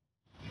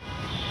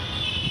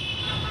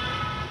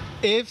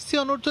 এএফসি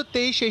অনূর্ধ্ব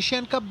 23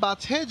 এশিয়ান কাপ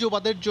বাছাইয়ে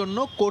যুবাদের জন্য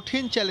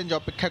কঠিন চ্যালেঞ্জ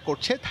অপেক্ষা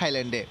করছে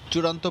থাইল্যান্ডে।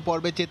 চূড়ান্ত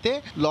পর্বে যেতে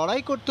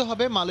লড়াই করতে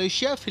হবে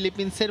মালয়েশিয়া,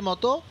 ফিলিপিন্সের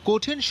মতো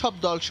কঠিন সব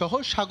দলসহ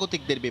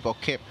স্বাগতিকদের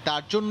বিপক্ষে।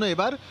 তার জন্য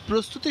এবার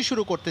প্রস্তুতি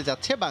শুরু করতে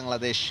যাচ্ছে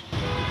বাংলাদেশ।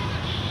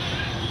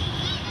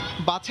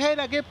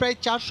 বাছাইয়ের আগে প্রায়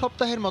 4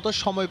 সপ্তাহের মতো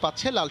সময়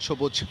পাচ্ছে লাল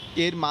সবুজ।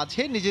 এর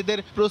মাঝে নিজেদের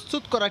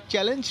প্রস্তুত করার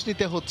চ্যালেঞ্জ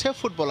নিতে হচ্ছে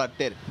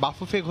ফুটবলারদের।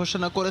 বাফুফে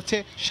ঘোষণা করেছে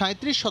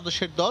 37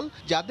 সদস্যের দল,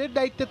 যাদের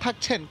দায়িত্বে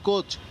থাকছেন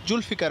কোচ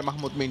জুলফিকার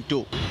মাহমুদ মিন্টু।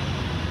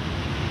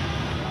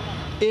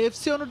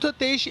 এএফসি অনূর্ধ্ব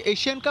 23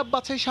 এশিয়ান কাপ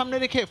বাছাই সামনে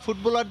রেখে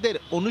ফুটবলারদের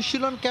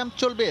অনুশীলন ক্যাম্প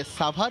চলবে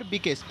সাভার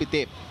বিকেএসপিতে।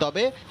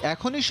 তবে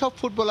এখনই সব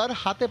ফুটবলার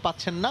হাতে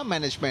পাচ্ছেন না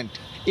ম্যানেজমেন্ট।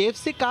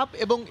 এএফসি কাপ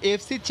এবং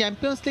এএফসি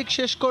চ্যাম্পিয়ন্স লিগ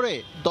শেষ করে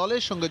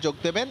দলের সঙ্গে যোগ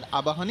দেবেন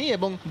আবাহনী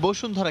এবং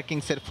বসুন্ধরা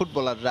কিংসের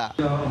ফুটবলাররা।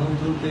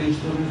 অনূর্ধ্ব 23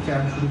 দলের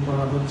ক্যাম্প শুরু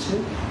করা হচ্ছে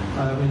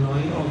আগামী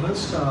 9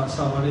 অগস্ট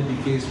সাভারে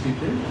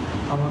বিকেএসপিতে।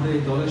 আমাদের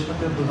এই দলের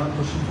সাথে প্রধান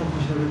প্রশিক্ষক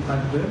হিসেবে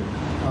থাকবেন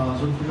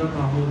জুলফিকার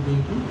মাহমুদ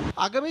মিন্টু।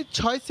 আগামী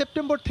 6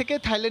 সেপ্টেম্বর থেকে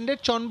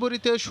থাইল্যান্ডের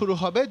চনবুরিতে শুরু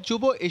হবে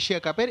যুব এশিয়া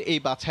কাপের এই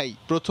বাছাই।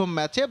 প্রথম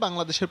ম্যাচে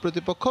বাংলাদেশের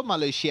প্রতিপক্ষ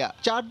মালয়েশিয়া।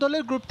 4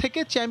 দলের গ্রুপ থেকে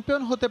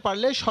চ্যাম্পিয়ন হতে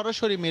পারলে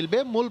সরাসরি মিলবে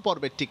মূল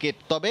পর্বের টিকিট।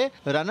 তবে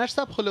রানার্স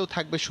আপ হলেও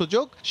থাকবে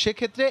সুযোগ।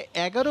 সেক্ষেত্রে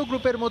 11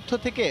 গ্রুপের মধ্য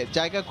থেকে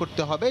জায়গা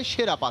করতে হবে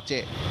সেরা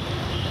 5-এ।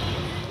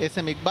 এস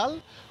এম ইকবাল,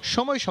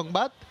 সময়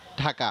সংবাদ,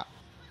 ঢাকা।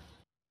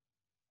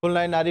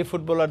 খুলনায় নারী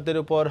ফুটবলারদের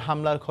উপর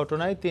হামলার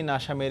ঘটনায় 3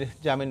 আসামির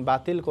জামিন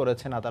বাতিল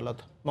করেছেন আদালত।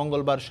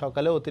 মঙ্গলবার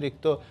সকালে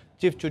অতিরিক্ত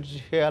চিফ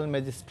জুডিশিয়াল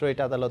ম্যাজিস্ট্রেট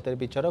আদালতের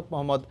বিচারক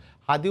মোহাম্মদ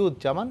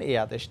হাদিউজ্জামান এই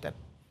আদেশ দেন।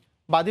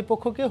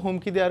 বাদীপক্ষকে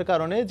হুমকি দেওয়ার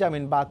কারণে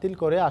জামিন বাতিল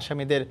করে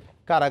আসামিদের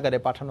কারাগারে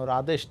পাঠানোর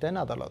আদেশ দেন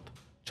আদালত।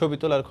 ছবি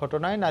তোলার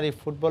ঘটনায় নারী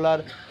ফুটবলার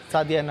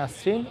সাদিয়া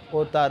নাসরিন ও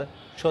তার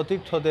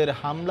সতীর্থদের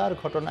হামলার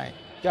ঘটনায়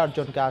 4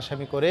 জনকে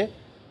আসামি করে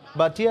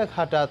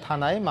বাটিয়াঘাটা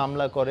থানায়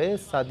মামলা করে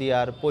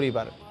সাদিয়ার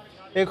পরিবার।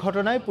 এ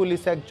ঘটনায়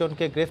পুলিশ 1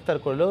 জনকে গ্রেফতার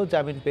করলেও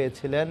জামিন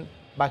পেয়েছিলেন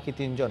বাকি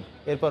 3 জন।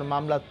 এরপর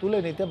মামলা তুলে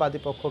নিতে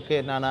বাদীপক্ষকে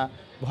নানা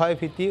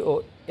ভয়ভীতি ও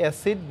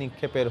অ্যাসিড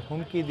নিক্ষেপের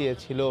হুমকি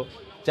দিয়েছিল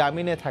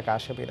জামিনে থাকা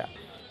আসামিরা।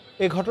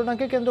 এ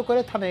ঘটনাকে কেন্দ্র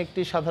করে থানায়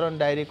একটি সাধারণ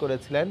ডায়েরি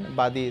করেছিলেন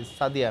বাদী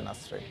সাদিয়া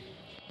নাসরিন।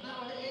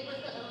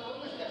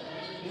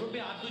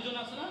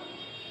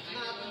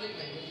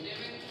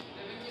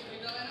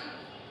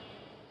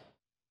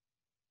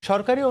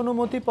 সরকারি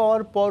অনুমতি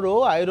পাওয়ার পরও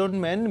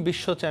আয়রনম্যান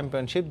বিশ্ব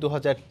চ্যাম্পিয়নশিপ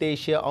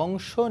 2023-এ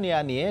অংশ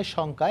নেওয়া নিয়ে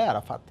শঙ্কায়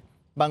আরাফাত।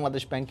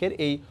 বাংলাদেশ ব্যাংকের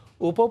এই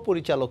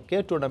উপপরিচালককে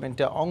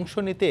টুর্নামেন্টে অংশ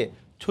নিতে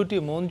ছুটি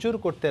মঞ্জুর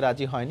করতে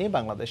রাজি হয়নি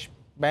বাংলাদেশ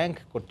ব্যাংক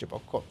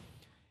কর্তৃপক্ষ।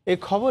 এই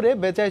খবরে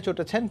বেজায়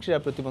চটেছেন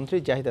ক্রীড়া প্রতিমন্ত্রী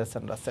জাহিদ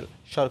হাসান রাসেল।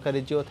 সরকারি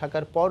জিও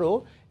থাকার পরও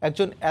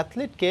একজন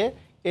অ্যাথলিটকে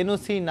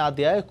এনওসি না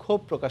দেওয়ায় ক্ষোভ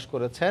প্রকাশ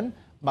করেছেন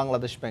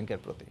বাংলাদেশ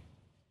ব্যাংকের প্রতি।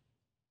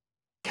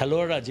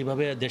 খেলোয়াড়রা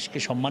যেভাবে দেশকে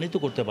সম্মানিত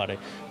করতে পারে,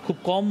 খুব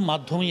কম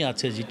মাধ্যমই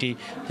আছে যেটি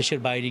দেশের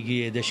বাইরে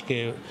গিয়ে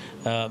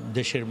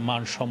দেশের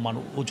মান সম্মান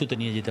উঁচুতে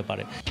নিয়ে যেতে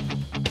পারে।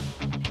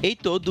 এই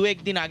তো 2-1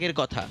 দিন আগের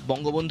কথা,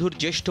 বঙ্গবন্ধুর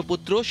জ্যেষ্ঠ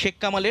পুত্র শেখ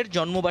কামালের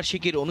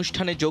জন্মবার্ষিকীর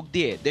অনুষ্ঠানে যোগ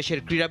দিয়ে দেশের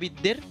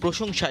ক্রীড়াবিদদের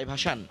প্রশংসায়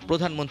ভাসান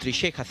প্রধানমন্ত্রী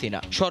শেখ হাসিনা।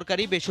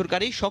 সরকারি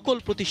বেসরকারি সকল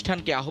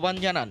প্রতিষ্ঠানকে আহ্বান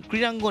জানান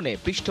ক্রীড়াঙ্গনে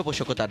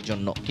পৃষ্ঠপোষকতার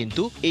জন্য।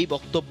 কিন্তু এই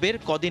বক্তব্যের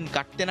কদিন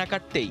কাটতে না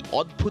কাটতেই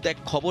অদ্ভুত এক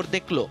খবর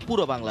দেখল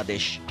পুরো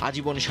বাংলাদেশ।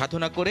 আজীবন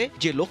সাধনা করে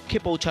যে লক্ষ্যে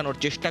পৌঁছানোর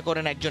চেষ্টা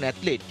করেন একজন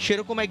অ্যাথলিট,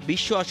 সেরকম এক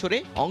বিশ্ব আসরে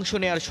অংশ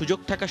নেয়ার সুযোগ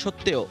থাকা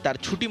সত্ত্বেও তার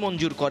ছুটি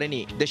মঞ্জুর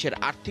করেনি দেশের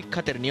আর্থিক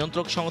খাতের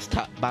নিয়ন্ত্রক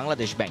সংস্থা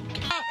বাংলাদেশ ব্যাংক।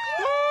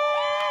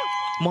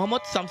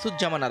 মোহাম্মদ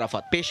শামসুজ্জামান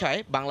আরাফাত পেশায়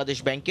বাংলাদেশ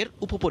ব্যাংকের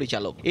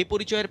উপপরিচালক। এই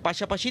পরিচয়ের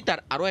পাশাপাশি তার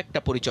আরও একটা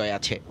পরিচয়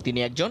আছে, তিনি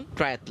একজন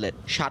ট্রায়াথলেট।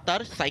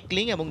 সাঁতার,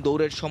 সাইক্লিং এবং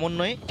দৌড়ের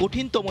সমন্বয়ে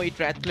কঠিনতম এই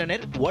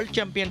ট্রায়াথলনের ওয়ার্ল্ড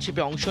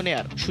চ্যাম্পিয়নশিপে অংশ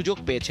নেয়ার সুযোগ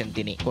পেয়েছেন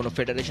তিনি। কোনো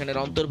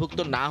ফেডারেশনের অন্তর্ভুক্ত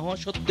না হওয়া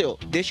সত্ত্বেও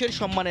দেশের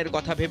সম্মানের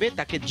কথা ভেবে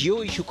তাকে জিও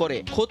ইস্যু করে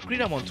খোদ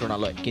ক্রীড়া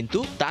মন্ত্রণালয়। কিন্তু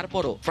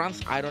তারপরও ফ্রান্স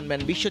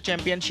আয়রনম্যান বিশ্ব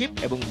চ্যাম্পিয়নশিপ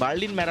এবং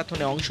বার্লিন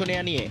ম্যারাথনে অংশ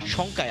নেয়া নিয়ে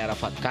শঙ্কায়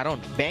আরাফাত, কারণ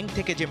ব্যাংক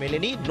থেকে যে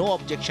মেলেনি নো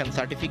অবজেকশন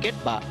সার্টিফিকেট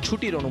বা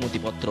ছুটির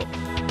অনুমতিপত্র।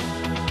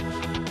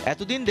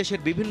 এতদিন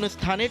দেশের বিভিন্ন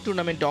স্থানে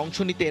টুর্নামেন্টে অংশ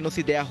নিতে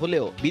এনওসি দেয়া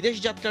হলেও বিদেশ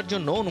যাত্রার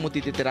জন্য অনুমতি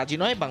দিতে রাজি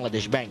নয়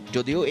বাংলাদেশ ব্যাংক,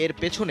 যদিও এর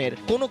পেছনের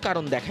কোনো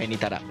কারণ দেখায়নি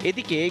তারা।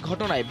 এদিকে এই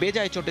ঘটনায়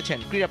বেজায় চটেছেন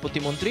ক্রীড়া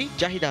প্রতিমন্ত্রী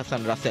জাহিদ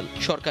হাসান রাসেল।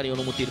 সরকারি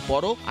অনুমতির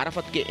পরও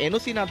আরাফাতকে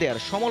এনওসি না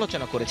দেওয়ার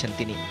সমালোচনা করেছেন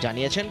তিনি।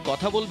 জানিয়েছেন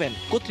কথা বলবেন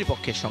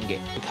কর্তৃপক্ষের সঙ্গে।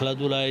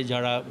 খেলাধুলায়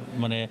যারা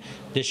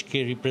দেশকে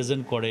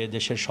রিপ্রেজেন্ট করে,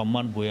 দেশের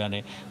সম্মান বয়ে আনে,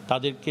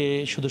 তাদেরকে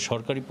শুধু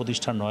সরকারি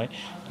প্রতিষ্ঠান নয়,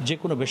 যে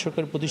কোনো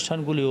বেসরকারি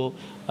প্রতিষ্ঠানগুলিও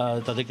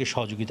তাদেরকে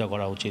সহযোগিতা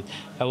করা উচিত।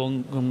 এবং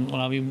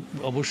আমি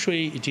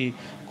অবশ্যই এটি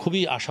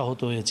খুবই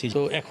আশাহত হয়েছি।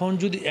 তো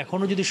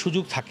এখনও যদি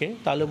সুযোগ থাকে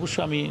তাহলে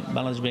অবশ্যই আমি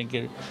বাংলাদেশ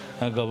ব্যাংকের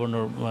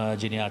গভর্নর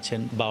যিনি আছেন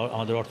বা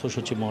আমাদের অর্থ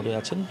সচিব মহোদয়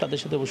আছেন, তাদের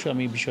সাথে অবশ্যই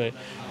আমি এই বিষয়ে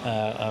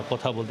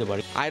কথা বলতে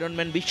পারি।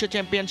 আয়রনম্যান বিশ্ব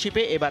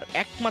চ্যাম্পিয়নশিপে এবার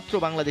একমাত্র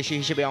বাংলাদেশি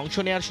হিসেবে অংশ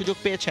নেওয়ার সুযোগ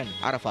পেয়েছেন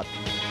আরাফাত।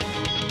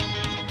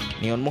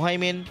 নিয়ন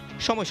মোহাইমিন,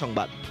 সময়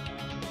সংবাদ।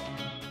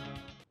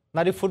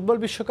 নারী ফুটবল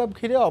বিশ্বকাপ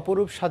ঘিরে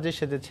অপরূপ সাজে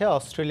সেজেছে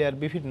অস্ট্রেলিয়ার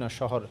বিভিন্ন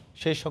শহর।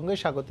 সেই সঙ্গে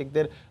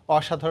স্বাগতিকদের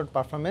অসাধারণ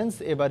পারফরমেন্স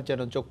এবার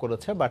যেন যোগ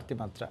করেছে বাড়তি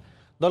মাত্রা।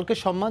 দলকে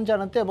সম্মান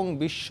জানাতে এবং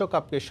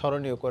বিশ্বকাপকে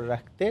স্মরণীয় করে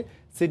রাখতে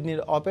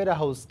সিডনির অপেরা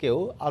হাউসকেও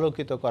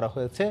আলোকিত করা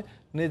হয়েছে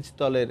নিজ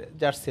দলের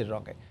জার্সির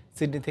রঙে।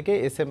 সিডনি থেকে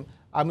SM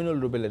আমিনুল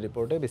রুবেলের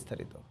রিপোর্টে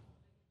বিস্তারিত।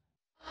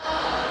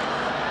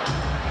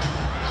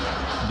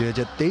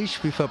 2023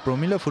 ফিফা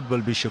প্রমিলা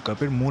ফুটবল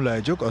বিশ্বকাপের মূল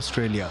আয়োজক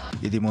অস্ট্রেলিয়া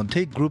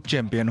ইতিমধ্যেই গ্রুপ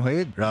চ্যাম্পিয়ন হয়ে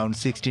রাউন্ড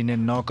 16-এর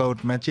নকআউট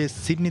ম্যাচে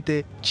সিডনিতে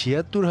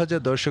 ৭৬,০০০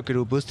 দর্শকের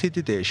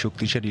উপস্থিতিতে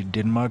শক্তিশালী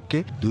ডেনমার্ককে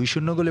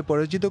 2-0 গোলে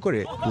পরাজিত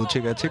করে পৌঁছে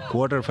গেছে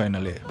কোয়ার্টার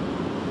ফাইনালে।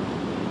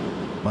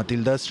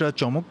 মাতিলদাসরা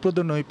চমকপ্রদ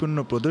নৈপুণ্য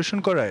প্রদর্শন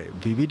করায়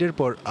ভিভিডের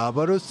পর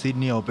আবারও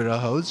সিডনি অপেরা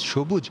হাউস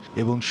সবুজ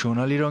এবং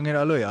সোনালী রঙের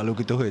আলোয়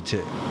আলোকিত হয়েছে।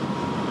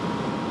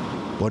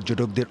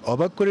 পর্যটকদের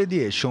অবাক করে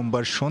দিয়ে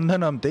সোমবার সন্ধ্যা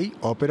নামতেই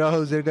অপেরা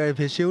হাউসের গায়ে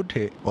ভেসে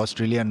ওঠে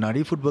অস্ট্রেলিয়ার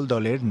নারী ফুটবল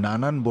দলের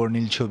নানান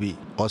বর্ণিল ছবি।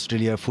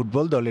 অস্ট্রেলিয়ার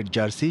ফুটবল দলের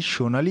জার্সি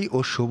সোনালী ও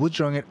সবুজ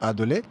রঙের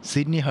আদলে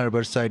সিডনি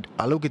হারবার সাইড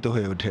আলোকিত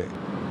হয়ে ওঠে।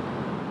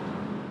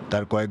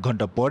 তার কয়েক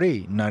ঘন্টা পরেই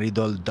নারী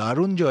দল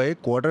দারুণ জয়ে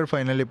কোয়ার্টার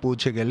ফাইনালে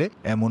পৌঁছে গেলে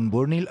এমন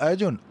বর্ণিল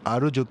আয়োজন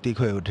আরও যৌক্তিক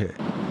হয়ে ওঠে।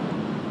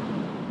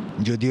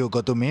 যদিও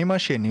গত মে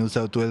মাসে নিউ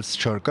সাউথ ওয়েলস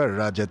সরকার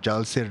রাজা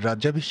চার্লসের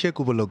রাজ্যাভিষেক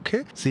উপলক্ষে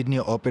সিডনি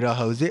অপেরা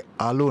হাউসে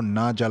আলো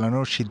না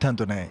জ্বালানোর সিদ্ধান্ত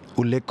নেয়।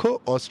 উল্লেখ্য,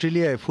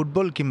 অস্ট্রেলিয়ায়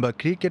ফুটবল কিংবা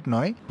ক্রিকেট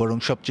নয়, বরং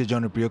সবচেয়ে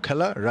জনপ্রিয়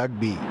খেলা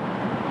রাগবি।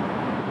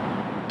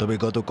 তবে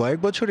গত কয়েক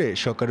বছরে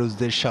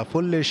সকারুজদের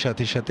সাফল্যের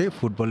সাথে সাথে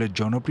ফুটবলের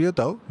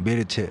জনপ্রিয়তাও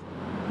বেড়েছে।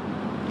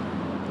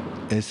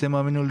 SM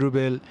আমিনুল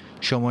রুবেল,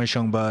 সময়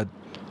সংবাদ,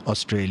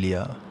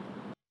 অস্ট্রেলিয়া।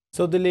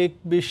 সৌদি লীগ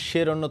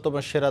বিশ্বের অন্যতম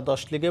সেরা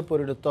 10 লিগে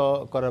পরিণত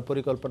করার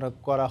পরিকল্পনা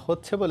করা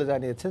হচ্ছে বলে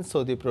জানিয়েছেন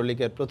সৌদি প্রো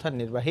লিগের প্রধান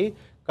নির্বাহী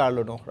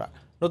কার্লো নোহরা।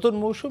 নতুন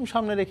মৌসুম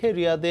সামনে রেখে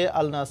রিয়াদে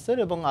আল নাসের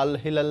এবং আল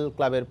হিলাল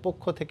ক্লাবের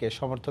পক্ষ থেকে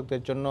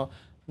সমর্থকদের জন্য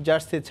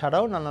জার্সি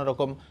ছাড়াও নানা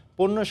রকম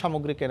পণ্য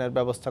সামগ্রী কেনার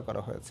ব্যবস্থা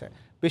করা হয়েছে।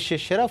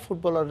 বিশ্বের সেরা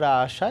ফুটবলাররা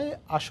আশায়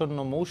আসন্ন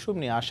মৌসুম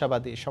নিয়ে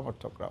আশাবাদী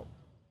সমর্থকরাও।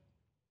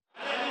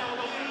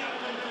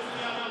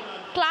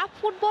 ক্লাব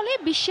ফুটবলে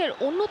বিশ্বের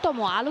অন্যতম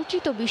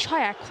আলোচিত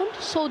বিষয় এখন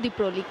সৌদি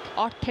প্রো লিগ।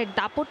 অর্থের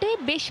দাপটে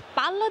বেশ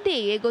পাল্লা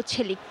দিয়ে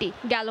এগোচ্ছে লিগটি।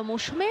 গেল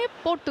মৌসুমে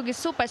পর্তুগিজ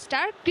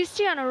সুপারস্টার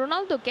ক্রিস্টিয়ানো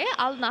রোনালদোকে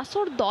আল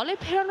নাসর দলে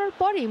ফেরানোর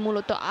পরই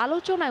মূলত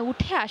আলোচনায়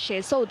উঠে আসে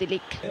সৌদি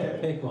লীগ।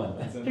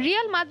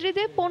 রিয়াল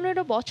মাদ্রিদে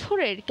 15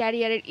 বছরের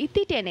ক্যারিয়ারের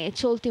ইতি টেনে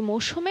চলতি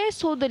মৌসুমে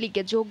সৌদি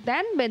লীগে যোগ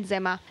দেন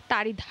বেনজেমা।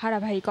 তারই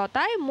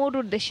ধারাবাহিকতায়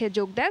মরুর দেশে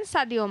যোগ দেন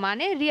সাদিও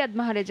মানে, রিয়াদ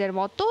মাহরেজের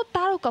মতো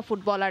তারকা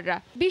ফুটবলাররা।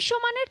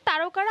 বিশ্বমানের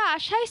তারকারা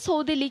আশায়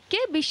সৌদি লীগকে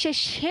বিশ্বের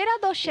সেরা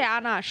 10-এ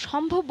আনা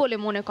সম্ভব বলে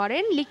মনে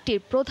করেন লীগটির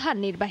প্রধান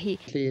নির্বাহী।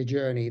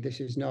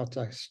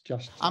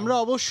 আমরা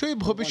অবশ্যই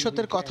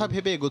ভবিষ্যতের কথা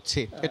ভেবে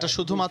এগোচ্ছি। এটা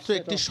শুধুমাত্র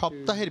একটি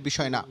সপ্তাহের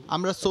বিষয় না।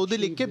 আমরা সৌদি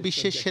লীগকে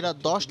বিশ্বের সেরা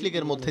 10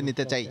 লিগের মধ্যে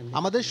নিতে চাই।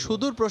 আমাদের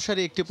সুদূর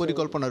প্রসারী একটি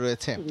পরিকল্পনা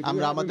রয়েছে।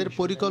 আমরা আমাদের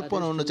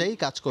পরিকল্পনা অনুযায়ী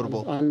কাজ করব।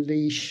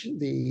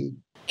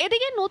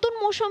 এদিকে নতুন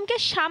মৌসুমকে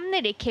সামনে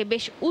রেখে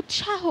বেশ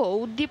উৎসাহ ও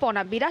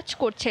উদ্দীপনা বিরাজ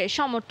করছে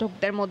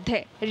সমর্থকদের মধ্যে।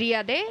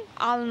 রিয়াদে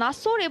আল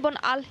নাসর এবং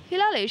আল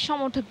হিলালের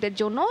সমর্থকদের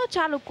জন্য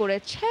চালু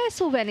করেছে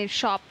সুভেনির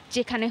শপ।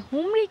 যেখানে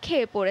হুমড়ি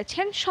খেয়ে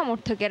পড়েছেন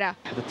সমর্থকেরা।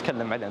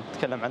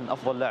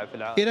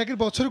 এর আগের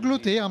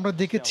বছরগুলোতে আমরা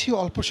দেখেছি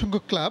অল্প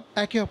সংখ্যক ক্লাব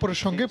একে অপরের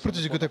সঙ্গে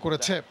প্রতিযোগিতা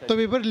করেছে,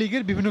 তবে এবার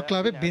লিগের বিভিন্ন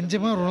ক্লাবে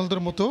বেনজেমা,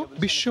 রোনালদোর মতো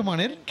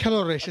বিশ্বমানের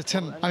খেলোয়াড়রা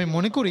এসেছেন। আমি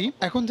মনে করি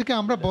এখন থেকে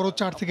আমরা বড়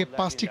 4 থেকে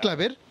 5টি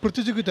ক্লাবের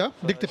প্রতিযোগিতা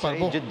দেখতে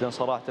পারবো।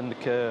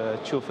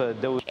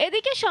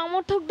 এদিকে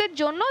সমর্থকদের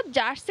জন্য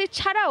জার্সি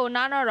ছাড়াও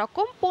নানা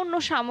রকম পণ্য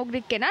সামগ্রী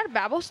কেনার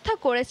ব্যবস্থা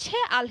করেছে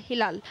আল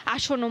হিলাল।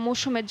 আসন্ন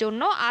মৌসুমের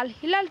জন্য আল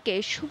হিলালকে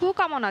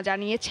শুভকামনা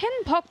জানিয়েছেন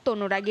ভক্ত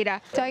অনুরাগীরা।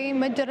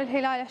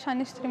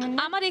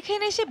 আমার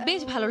এখানে এসে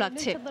বেশ ভালো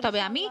লাগছে, তবে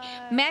আমি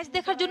ম্যাচ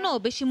দেখার জন্য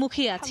বেশি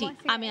মুখিয়ে আছি।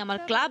 আমি আমার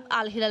ক্লাব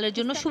আল হিলালের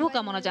জন্য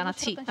শুভকামনা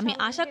জানাচ্ছি। আমি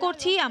আশা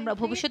করছি আমরা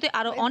ভবিষ্যতে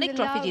আরো অনেক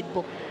ট্রফি জিতব।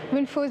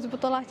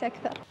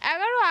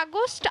 11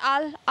 আগস্ট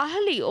আল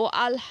আহলি ও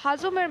আল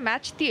হাজমের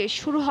ম্যাচ দিয়ে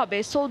শুরু হবে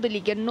সৌদি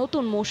লীগের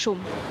নতুন মৌসুম।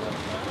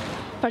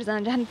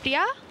 ফারজানা জাহান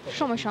প্রিয়া,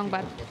 সময়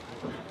সংবাদ।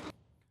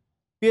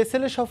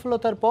 পিএসএল এর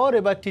সফলতার পর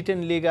এবার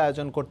টি10 লিগ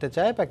আয়োজন করতে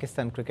চায়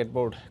পাকিস্তান ক্রিকেট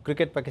বোর্ড।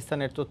 ক্রিকেট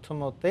পাকিস্তানের তথ্য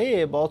মতে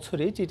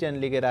এবছরই টি10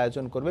 লিগের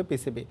আয়োজন করবে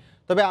পিসিবি।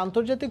 তবে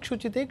আন্তর্জাতিক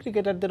সূচিতে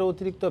ক্রিকেটারদের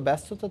অতিরিক্ত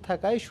ব্যস্ততা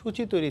থাকায়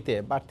সূচি তৈরিতে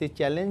বাড়তি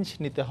চ্যালেঞ্জ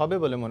নিতে হবে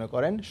বলে মনে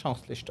করেন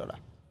সংশ্লিষ্টরা।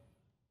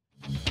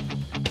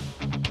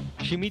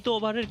 সীমিত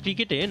ওভারের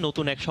ক্রিকেটে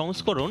নতুন এক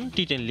সংস্করণ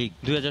টি10 লিগ।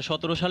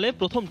 2017 সালে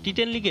প্রথম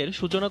টি10 লিগের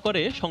সূচনা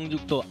করে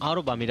সংযুক্ত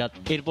আরব আমিরাত।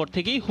 এরপর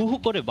থেকেই হু হু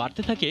করে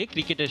বাড়তে থাকে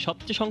ক্রিকেটের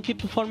সবচেয়ে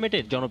সংক্ষিপ্ত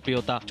ফরম্যাটের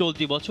জনপ্রিয়তা।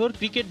 চলতি বছর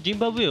ক্রিকেট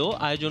জিম্বাবুয়েও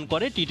আয়োজন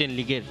করে টি10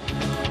 লিগের।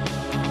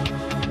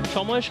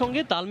 সময়ের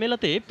সঙ্গে তাল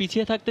মেলাতে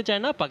পিছিয়ে থাকতে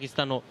চায় না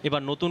পাকিস্তানও।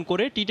 এবার নতুন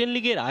করে টি10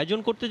 লিগের আয়োজন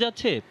করতে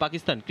যাচ্ছে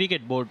পাকিস্তান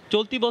ক্রিকেট বোর্ড।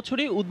 চলতি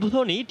বছরই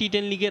উদ্বোধনী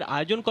টি10 লিগের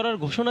আয়োজন করার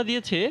ঘোষণা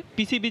দিয়েছে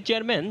পিসিবি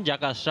চেয়ারম্যান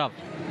জাকা আশরাফ।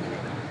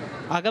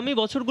 আগামী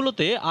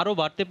বছরগুলোতে আরও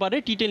বাড়তে পারে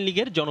টি10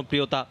 লিগের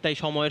জনপ্রিয়তা। তাই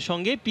সময়ের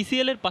সঙ্গে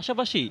পিসিএল এর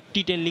পাশাপাশি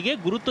টি10 লিগে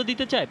গুরুত্ব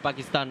দিতে চায়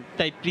পাকিস্তান।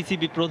 তাই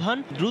পিসিবি প্রধান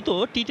দ্রুত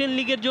টি10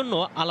 লিগের জন্য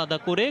আলাদা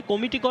করে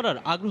কমিটি করার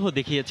আগ্রহ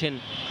দেখিয়েছেন।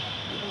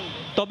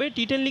 তবে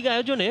টি10 লিগ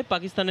আয়োজনে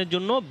পাকিস্তানের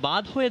জন্য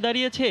বাদ হয়ে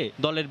দাঁড়িয়েছে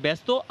দলের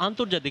ব্যস্ত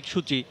আন্তর্জাতিক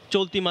সূচি।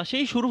 চলতি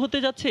মাসেই শুরু হতে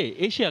যাচ্ছে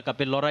এশিয়া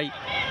কাপের লড়াই।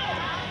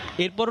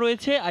 এরপর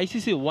রয়েছে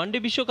আইসিসি ওয়ানডে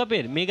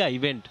বিশ্বকাপের মেগা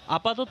ইভেন্ট।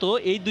 আপাতত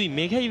এই দুই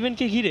মেগা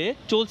ইভেন্টকে ঘিরে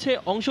চলছে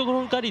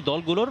অংশগ্রহণকারী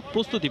দলগুলোর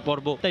প্রস্তুতি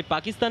পর্ব। তাই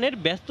পাকিস্তানের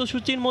ব্যস্ত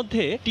সূচির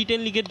মধ্যে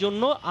টি10 লিগের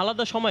জন্য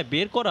আলাদা সময়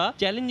বের করা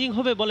চ্যালেঞ্জিং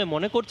হবে বলে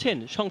মনে করছেন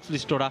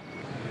সংশ্লিষ্টরা।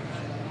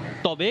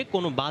 তবে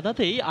কোনো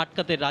বাধাতেই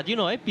আটকাতে রাজি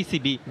নয়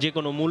পিসিবি। যে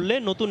কোনো মূল্যে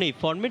নতুন এই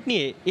ফরম্যাট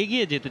নিয়ে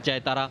এগিয়ে যেতে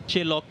চায় তারা।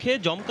 সে লক্ষ্যে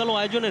জমকালো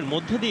আয়োজনের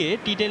মধ্য দিয়ে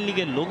টি10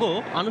 লিগের লোগো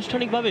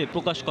আনুষ্ঠানিকভাবে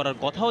প্রকাশ করার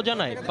কথাও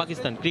জানায়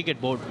পাকিস্তান ক্রিকেট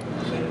বোর্ড।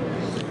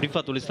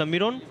 রিফাতুল ইসলাম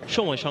মিরন,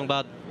 সময়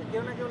সংবাদ।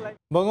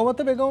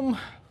 বঙ্গমাতা বেগম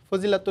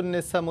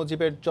ফজিলাতুন্নেসা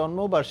মুজিবের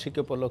জন্মবার্ষিকী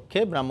উপলক্ষে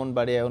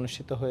ব্রাহ্মণবাড়িয়ায়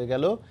অনুষ্ঠিত হয়ে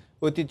গেল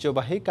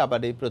ঐতিহ্যবাহী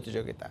কাবাডি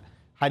প্রতিযোগিতা।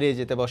 হারিয়ে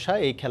যেতে বসা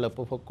এই খেলা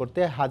উপভোগ করতে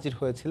হাজির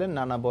হয়েছিলেন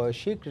নানা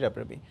বয়সী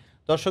ক্রীড়াপ্রেমী।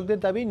 দর্শকদের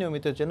দাবি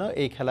নিয়মিত যেন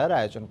এই খেলার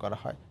আয়োজন করা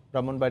হয়।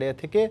 ব্রাহ্মণবাড়িয়া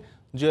থেকে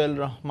জুয়েল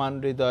রহমান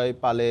হৃদয়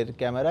পালের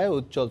ক্যামেরায়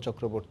উজ্জ্বল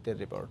চক্রবর্তীর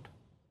রিপোর্ট।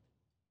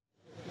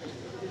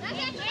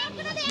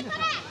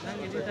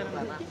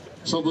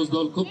 সবুজ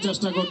দল খুব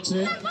চেষ্টা করছে,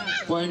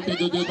 পয়েন্টে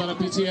যদিও তারা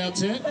পিছিয়ে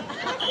আছে।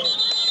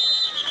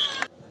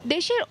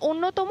 দেশের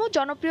অন্যতম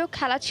জনপ্রিয়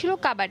খেলা ছিল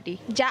কাবাডি,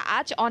 যা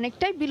আজ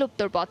অনেকটাই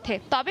বিলুপ্তর পথে।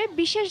 তবে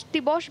বিশেষ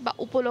দিবস বা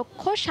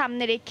উপলক্ষ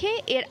সামনে রেখে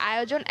এর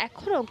আয়োজন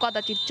এখনও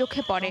কদাচিৎ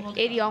চোখে পড়ে।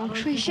 এরই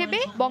অংশ হিসেবে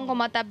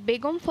বঙ্গমাতা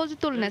বেগম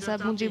ফজিলাতুন্নেসা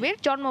মুজিবের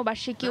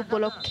জন্মবার্ষিকী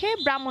উপলক্ষে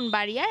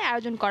ব্রাহ্মণবাড়িয়ায়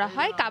আয়োজন করা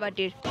হয়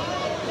কাবাডির।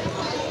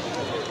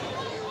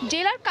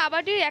 জেলার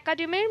কাবাডির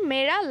একাডেমির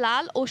মেয়েরা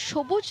লাল ও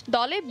সবুজ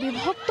দলে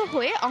বিভক্ত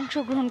হয়ে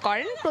অংশগ্রহণ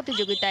করেন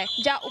প্রতিযোগিতায়,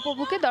 যা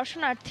উপভোগে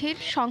দর্শনার্থীর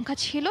সংখ্যা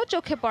ছিল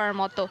চোখে পড়ার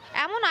মতো।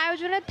 এমন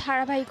আয়োজনের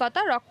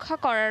ধারাবাহিকতা রক্ষা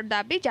করার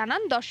দাবি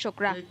জানান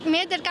দর্শকরা।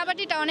 মেয়েদের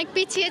কাবাডিটা অনেক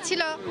পিছিয়ে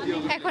ছিল,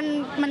 এখন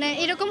মানে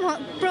এরকম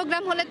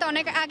প্রোগ্রাম হলে তো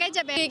অনেক আগে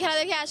যাবে। এই খেলা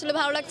দেখে আসলে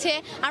ভালো লাগছে।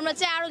 আমরা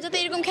চাই আরো যাতে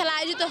এরকম খেলা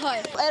আয়োজিত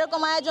হয়,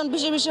 এরকম আয়োজন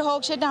বেশি বেশি হোক,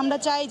 সেটা আমরা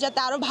চাই যাতে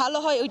আরো ভালো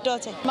হয়। ওইটাও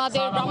চাই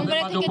আমাদের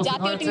ব্রাহ্মণবাড়িয়া থেকে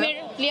জাতীয় টিমের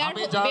প্লেয়ার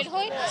বের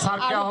হয়,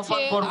 আর হচ্ছে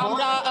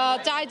আমরা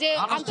চাই যে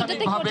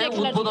আন্তর্জাতিক পর্যায়ে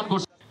খেলা।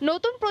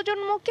 নতুন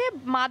প্রজন্মকে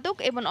মাদক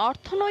এবং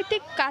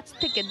অর্থনৈতিক কাজ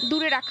থেকে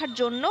দূরে রাখার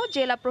জন্য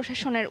জেলা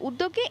প্রশাসনের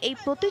উদ্যোগে এই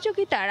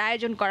প্রতিযোগিতার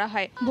আয়োজন করা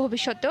হয়।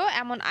 ভবিষ্যতেও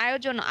এমন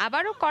আয়োজন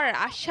আবারও করার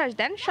আশ্বাস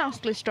দেন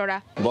সংশ্লিষ্টরা।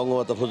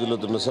 বঙ্গমাতা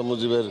ফজিলাতুন্নেসা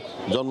মুজিবের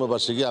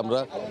জন্মবার্ষিকী আমরা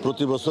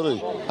প্রতি বছরই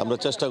আমরা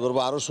চেষ্টা করব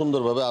আরো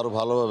সুন্দরভাবে আরো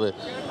ভালোভাবে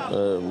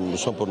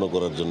সম্পন্ন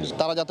করার জন্য।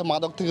 তারা যাতে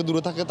মাদক থেকে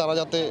দূরে থাকে, তারা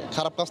যাতে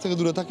খারাপ কাজ থেকে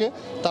দূরে থাকে,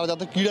 তারা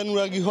যাতে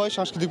ক্রীড়ানুরাগী হয়,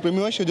 সাংস্কৃতিক প্রেমী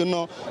হয়, সেজন্য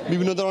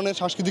বিভিন্ন ধরনের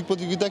সাংস্কৃতিক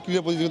প্রতিযোগিতা,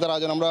 ক্রীড়া প্রতিযোগিতার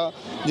আয়োজন আমরা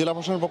জেলা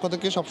প্রশাসনের পক্ষ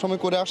থেকে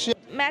সবসময় করে আসছি।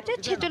 ম্যাচে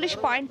 46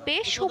 পয়েন্ট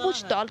পেয়ে সবুজ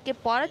দলকে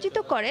পরাজিত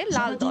করে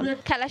লাল দল।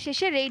 খেলা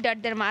শেষে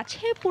রেইডারদের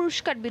মাঝে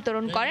পুরস্কার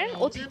বিতরণ করেন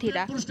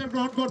অতিথিরা।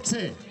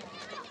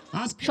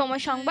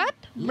 সময় সংবাদ,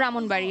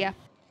 ব্রাহ্মণবাড়িয়া।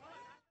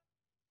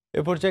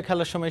 এ পর্যায়ে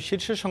খেলার সময়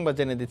শীর্ষ সংবাদ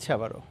জেনে দিচ্ছে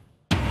আবারও।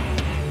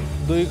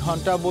 2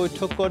 ঘন্টা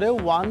বৈঠক করে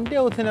ওয়ানডে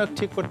অধিনায়ক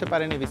ঠিক করতে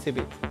পারেনি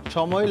বিসিবি।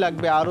 সময়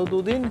লাগবে আরও 2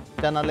 দিন,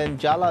 জানালেন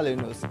জালাল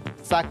ইউনুস।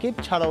 সাকিব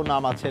ছাড়াও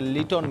নাম আছে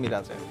লিটন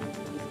মিরাজের।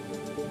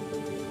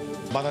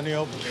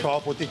 মাননীয়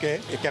সভাপতিকে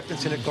ক্যাপ্টেন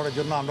সিলেক্ট করার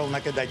জন্য আমরা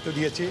ওনাকে দায়িত্ব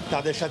দিয়েছি।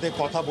 তাদের সাথে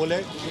কথা বলে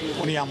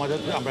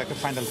আমরা একটা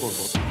ফাইনাল করব।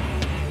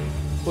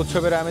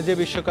 উৎসবের আমেজে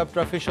বিশ্বকাপ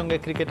ট্রফির সঙ্গে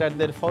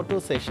ক্রিকেটারদের ফটো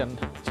সেশন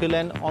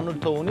ছিলেন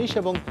অনূর্ধ্ব-19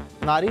 এবং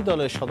নারী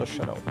দলের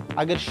সদস্যরাও।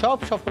 আগের সব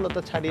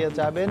সফলতা ছাড়িয়ে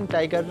যাবেন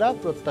টাইগাররা,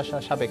 প্রত্যাশা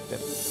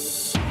সাবেকদের।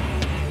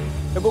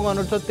 এবং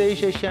অনূর্ধ্ব-23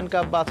 এশিয়ান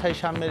কাপ বাছাই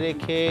সামনে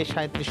রেখে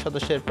 37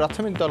 সদস্যের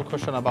প্রাথমিক দল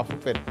ঘোষণা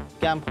বাফুফের।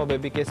 ক্যাম্প হবে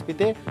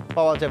বিকেএসপিতে,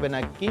 পাওয়া যাবে না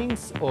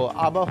কিংস ও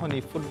আবাহনী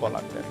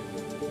ফুটবলারদের।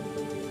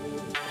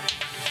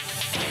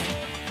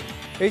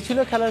 এই ছিল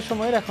খেলার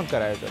সময়ের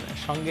এখনকার আয়োজনে,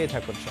 সঙ্গেই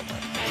থাকুন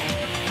সবাই।